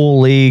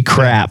holy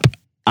crap,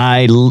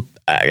 I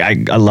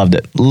loved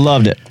it.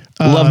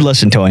 Loved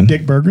listening to him.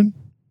 Dick Berggren.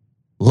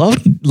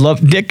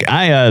 Loved Dick.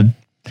 I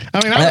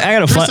got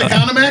a Chris fun.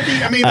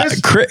 Economaki.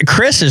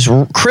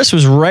 Chris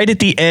was right at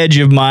the edge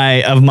of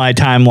my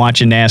time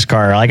watching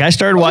NASCAR. Like I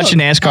started watching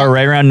NASCAR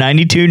right around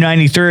 92,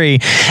 93,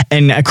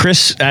 and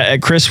Chris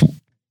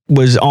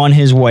was on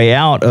his way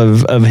out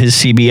of his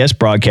CBS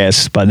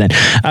broadcasts by then.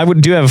 I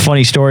do have a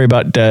funny story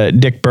about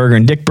Dick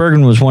Berggren. Dick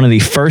Berggren was one of the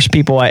first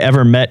people I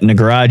ever met in a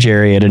garage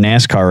area at a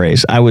NASCAR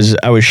race. I was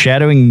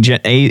shadowing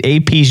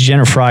AP's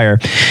Jenna Fryer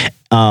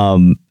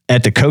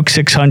at the Coke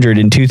 600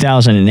 in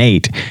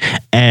 2008,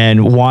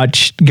 and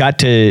got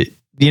to,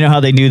 you know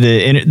how they do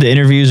the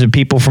interviews of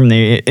people from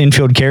the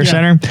infield care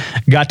center?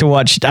 Got to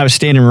watch. I was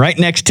standing right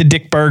next to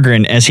Dick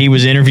Berggren as he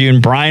was interviewing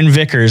Brian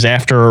Vickers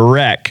after a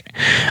wreck,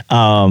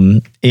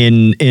 in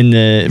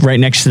the right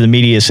next to the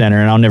media center.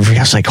 And I'll never forget.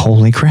 I was like,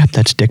 holy crap,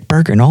 that's Dick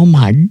Berggren. Oh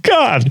my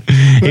God.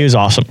 He was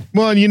awesome.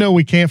 Well, and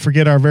we can't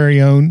forget our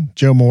very own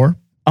Joe Moore.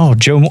 Oh,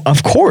 Joe,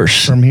 of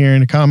course. From here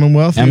in the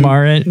Commonwealth.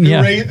 MRN,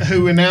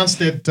 who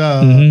announced at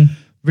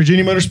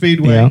Virginia Motor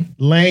Speedway,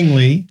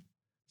 Langley,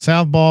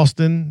 South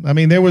Boston. I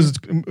mean,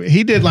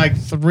 he did like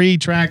 3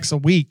 tracks a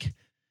week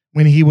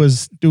when he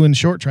was doing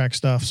short track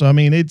stuff. So, I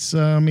mean,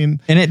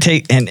 and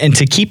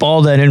to keep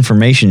all that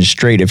information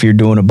straight, if you're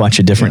doing a bunch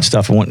of different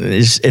stuff,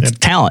 it's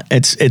talent.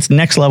 It's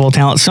next level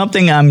talent.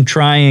 Something I'm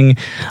going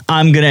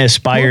to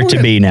aspire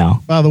to be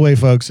now. By the way,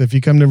 folks, if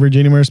you come to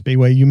Virginia Motor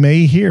Speedway, you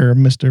may hear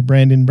Mr.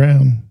 Brandon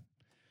Brown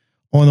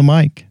on the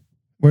mic.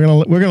 We're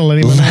gonna let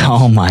him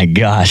announce. Oh my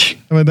gosh.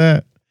 How about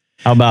that?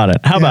 How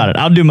about it?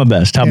 I'll do my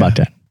best. How about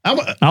that?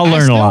 I'll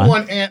learn a lot. I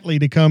want Antley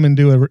to come and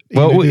do it.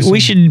 Well, we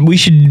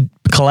should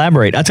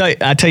collaborate. I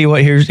tell you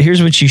what.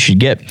 Here's what you should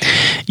get.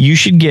 You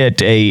should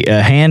get a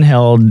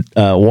handheld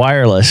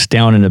wireless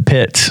down in the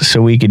pits,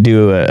 so we could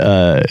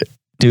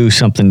do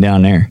something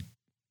down there.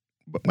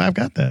 I've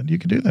got that. You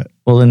can do that.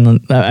 Well,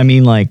 then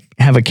like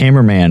have a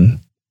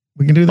cameraman.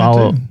 We can do that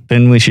too.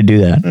 Then we should do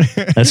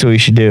that. That's what we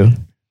should do.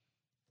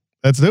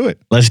 Let's do it.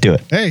 Let's do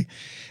it. Hey,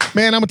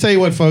 man, I'm gonna tell you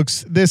what,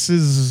 folks. This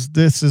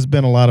has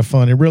been a lot of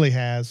fun. It really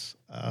has.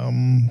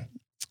 Some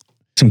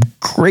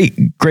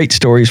great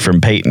stories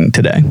from Peyton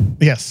today.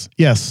 Yes.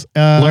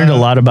 Learned a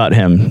lot about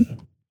him.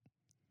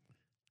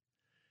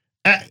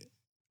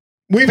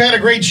 We've had a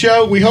great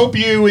show. We hope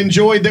you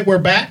enjoyed that we're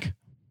back.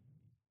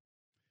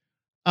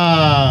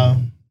 That's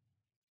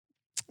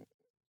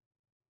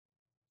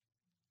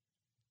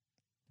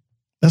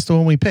the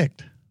one we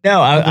picked.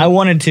 No, I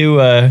wanted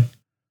to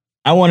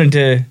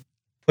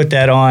put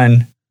that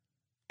on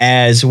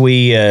as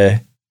we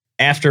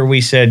after we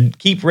said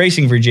keep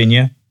racing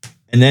Virginia,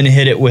 and then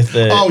hit it with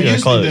the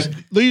close.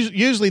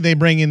 Usually they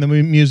bring in the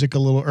music a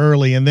little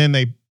early, and then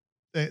they.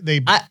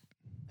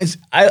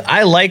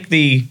 I like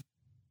the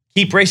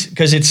keep racing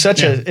because it's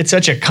such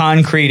a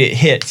concrete it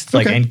hits. It's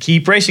like and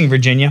keep racing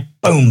Virginia.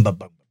 Boom, boom,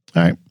 boom.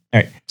 All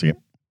right. See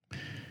you.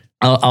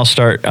 I'll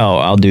start.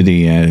 I'll do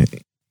the.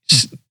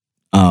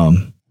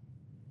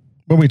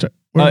 What we?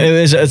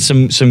 It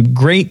was some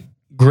great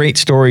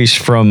stories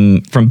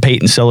from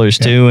Peyton Sellers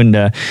too,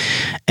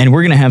 and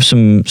we're gonna have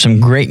some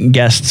great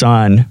guests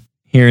on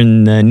here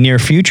in the near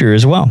future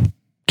as well.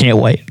 Can't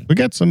wait. We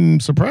got some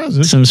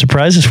surprises. Some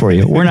surprises for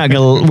you. We're not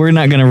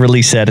gonna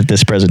release that at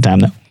this present time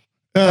though.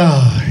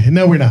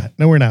 No,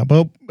 we're not.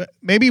 But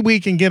maybe we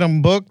can get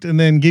them booked and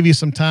then give you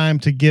some time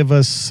to give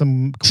us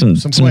some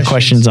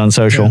questions on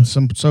social. Yeah,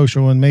 some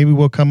social, and maybe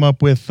we'll come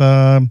up with.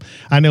 I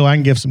know I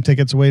can give some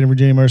tickets away to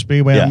Virginia Motor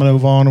Speedway. I'm gonna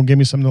move on. Will give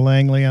me some to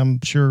Langley. I'm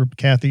sure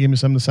Kathy give me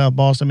some to South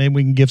Boston. Maybe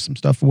we can give some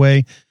stuff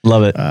away.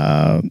 Love it.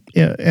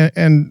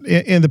 And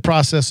in the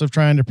process of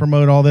trying to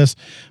promote all this,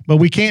 but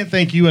we can't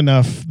thank you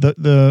enough,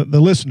 the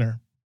listener,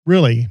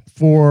 really,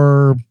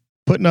 for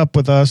putting up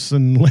with us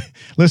and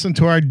listen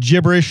to our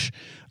gibberish.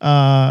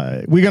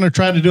 We're going to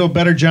try to do a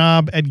better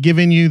job at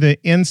giving you the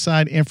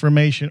inside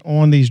information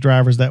on these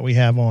drivers that we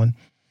have on.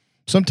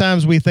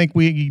 Sometimes we think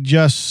we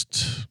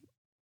just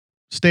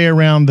stay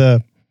around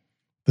the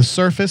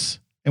surface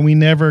and we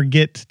never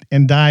get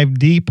and dive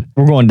deep.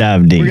 We're going to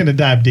dive deep. We're going to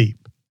dive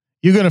deep.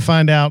 You're going to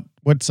find out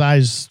what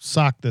size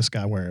sock this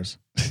guy wears.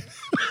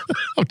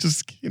 I'm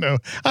just, I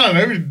don't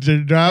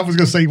know. I was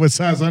going to say what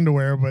size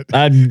underwear, but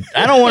I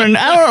don't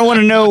want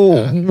to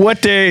know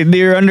what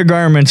their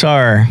undergarments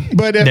are.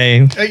 But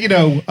Dave,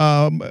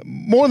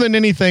 more than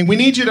anything, we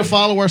need you to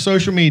follow our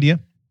social media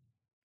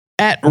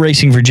at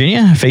Racing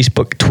Virginia,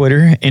 Facebook,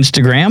 Twitter,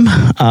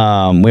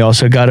 Instagram. We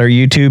also got our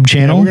YouTube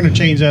channel. We're going to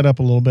change that up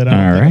a little bit.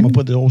 I'm going to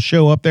put the whole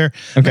show up there.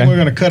 Okay. We're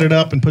going to cut it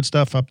up and put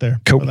stuff up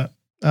there. Cool.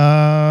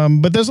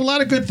 But there's a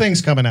lot of good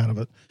things coming out of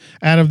it,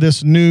 out of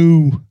this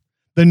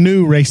the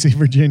new Racing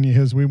Virginia,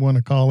 as we want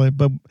to call it.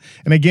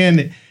 And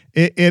again,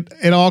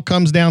 it all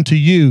comes down to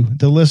you,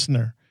 the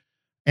listener.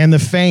 and the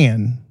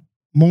fan.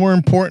 More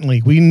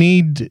importantly, we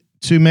need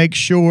to make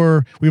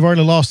sure we've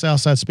already lost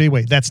Southside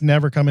Speedway. That's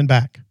never coming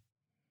back.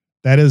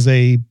 That is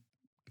a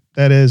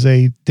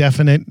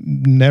definite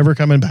never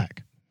coming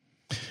back.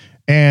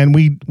 And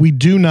we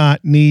do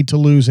not need to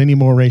lose any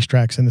more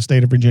racetracks in the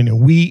state of Virginia.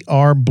 We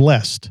are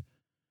blessed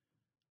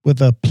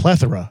with a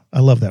plethora. I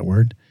love that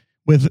word.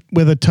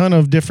 With a ton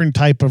of different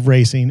type of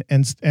racing.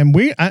 And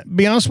be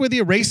honest with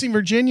you, Racing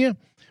Virginia,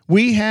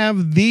 we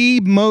have the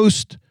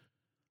most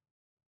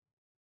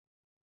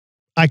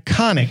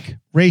iconic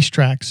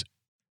racetracks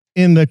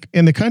in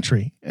the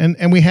country.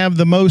 And we have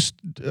the most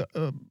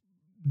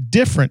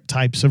different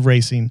types of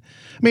racing.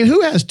 I mean,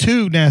 who has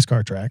 2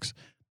 NASCAR tracks?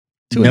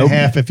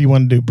 2.5 if you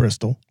want to do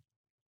Bristol.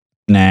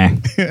 Nah,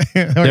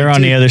 they're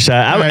on the other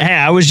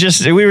side.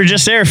 We were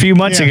just there a few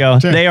months ago.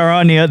 Sure. They are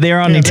on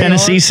the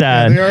Tennessee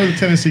side. Yeah, they are the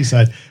Tennessee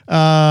side.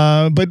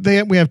 But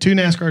we have 2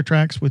 NASCAR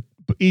tracks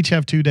each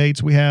have 2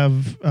 dates. We have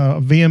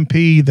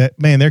VMP that,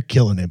 man, they're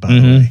killing it, by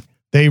the way.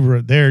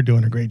 They're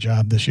doing a great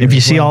job this year. If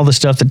you see all the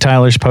stuff that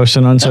Tyler's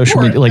posting on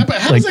social media,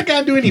 how does that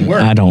guy do any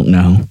work? I don't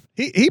know.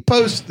 He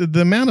posts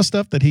the amount of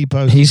stuff that he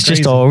posts. He's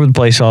just all over the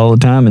place all the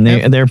time, and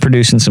they're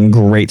producing some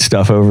great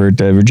stuff over at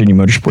Virginia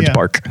Motorsports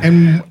Park.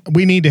 And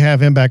we need to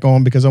have him back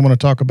on because I want to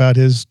talk about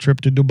his trip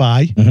to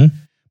Dubai. Mm-hmm.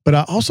 But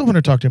I also want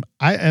to talk to him.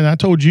 I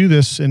told you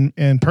this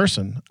in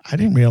person. I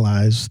didn't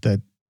realize that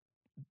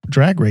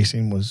drag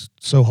racing was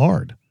so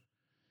hard.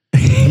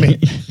 I mean,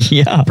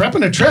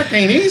 prepping a truck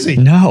ain't easy.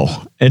 No,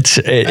 it's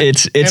not.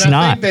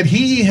 I think that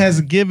he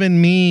has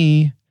given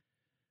me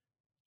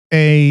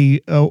a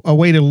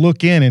way to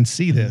look in and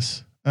see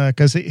this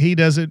because he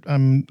does it.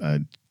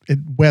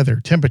 Weather,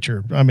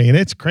 temperature. I mean,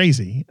 it's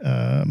crazy.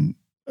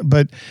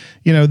 But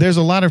there's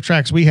a lot of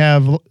tracks. We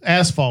have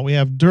asphalt, we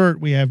have dirt,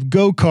 we have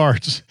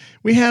go-karts.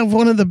 We have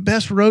one of the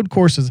best road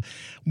courses.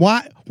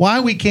 Why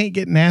we can't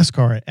get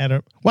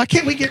NASCAR why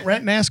can't we get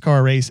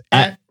NASCAR race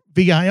at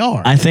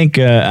VIR? I think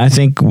as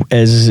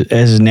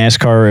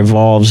NASCAR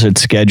evolves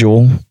its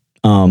schedule,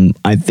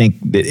 I think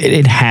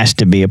it has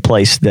to be a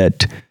place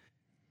that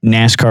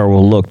NASCAR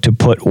will look to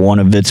put one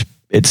of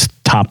its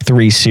top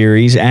 3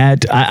 series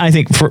at. I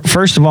think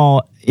first of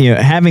all,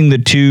 having the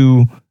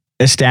 2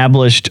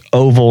 established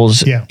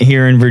ovals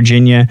here in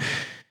Virginia,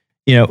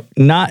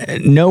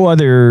 no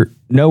other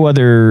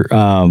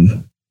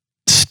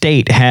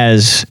state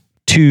has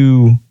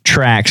 2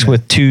 tracks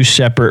with 2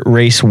 separate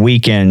race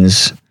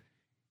weekends,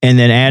 and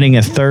then adding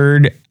a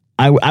third.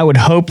 I would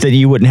hope that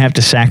you wouldn't have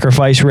to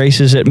sacrifice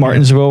races at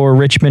Martinsville or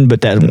Richmond,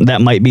 but that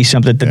might be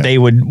something that they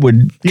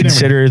would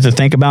consider to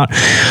think about.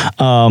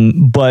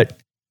 But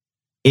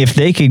if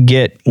they could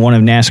get one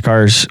of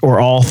NASCAR's or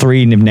all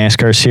 3 of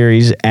NASCAR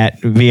series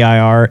at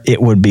VIR, it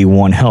would be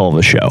one hell of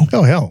a show.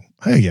 Oh, hell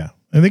yeah.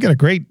 And they got a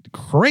great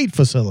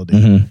facility.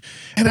 Mm-hmm.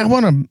 And I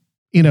want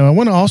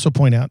to also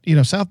point out,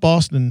 South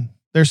Boston,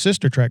 their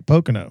sister track,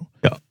 Pocono.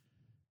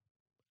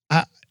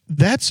 Yeah.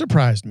 That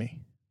surprised me.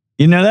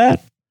 You know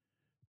that?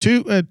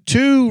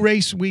 2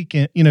 race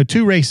weekend,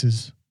 2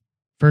 races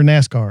for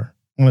NASCAR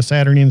on a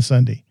Saturday and a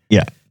Sunday.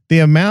 Yeah. The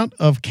amount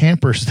of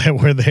campers that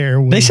were there.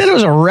 They said it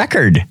was a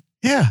record.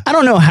 Yeah. I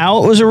don't know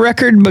how it was a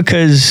record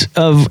because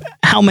of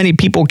how many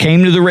people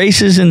came to the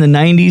races in the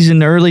 90s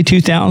and the early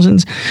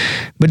 2000s,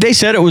 but they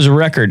said it was a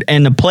record,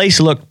 and the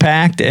place looked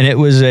packed, and it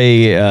was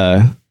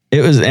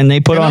and they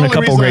put on a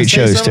couple great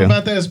shows too.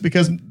 About this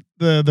because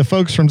the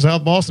folks from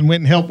South Boston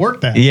went and helped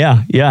work that.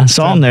 Yeah.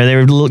 Saw them there.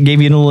 They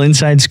gave you a little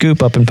inside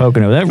scoop up in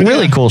Pocono. That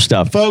really cool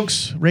stuff.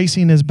 Folks,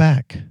 racing is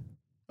back.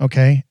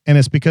 Okay. And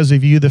it's because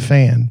of you, the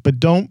fan. But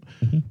don't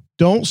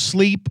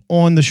sleep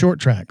on the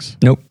short tracks.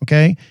 Nope.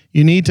 Okay.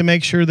 You need to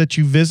make sure that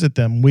you visit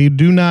them. We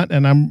do not,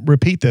 and I'm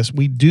repeat this,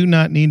 we do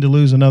not need to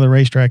lose another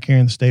racetrack here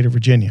in the state of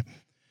Virginia.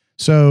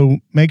 So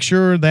make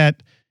sure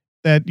that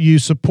you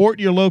support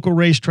your local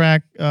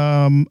racetrack.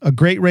 A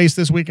great race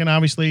this weekend,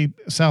 obviously,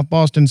 South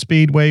Boston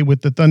Speedway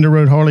with the Thunder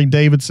Road Harley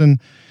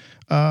Davidson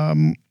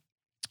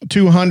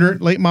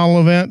 200 late model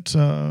event.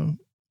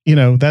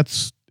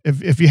 That's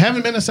if you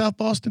haven't been to South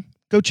Boston,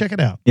 go check it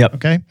out. Yep.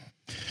 Okay.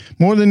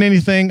 More than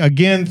anything,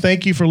 again,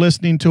 thank you for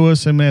listening to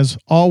us. And as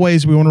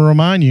always, we want to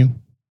remind you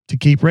to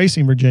keep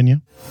racing,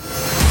 Virginia.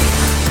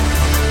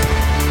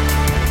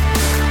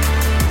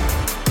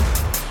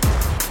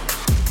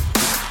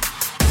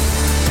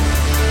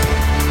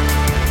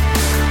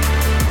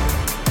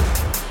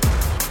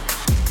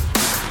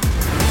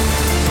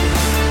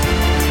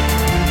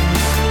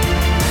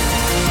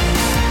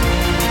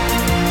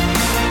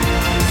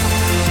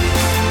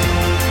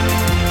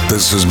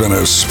 This has been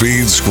a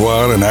Speed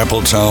Squad and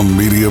Appletown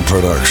Media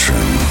production.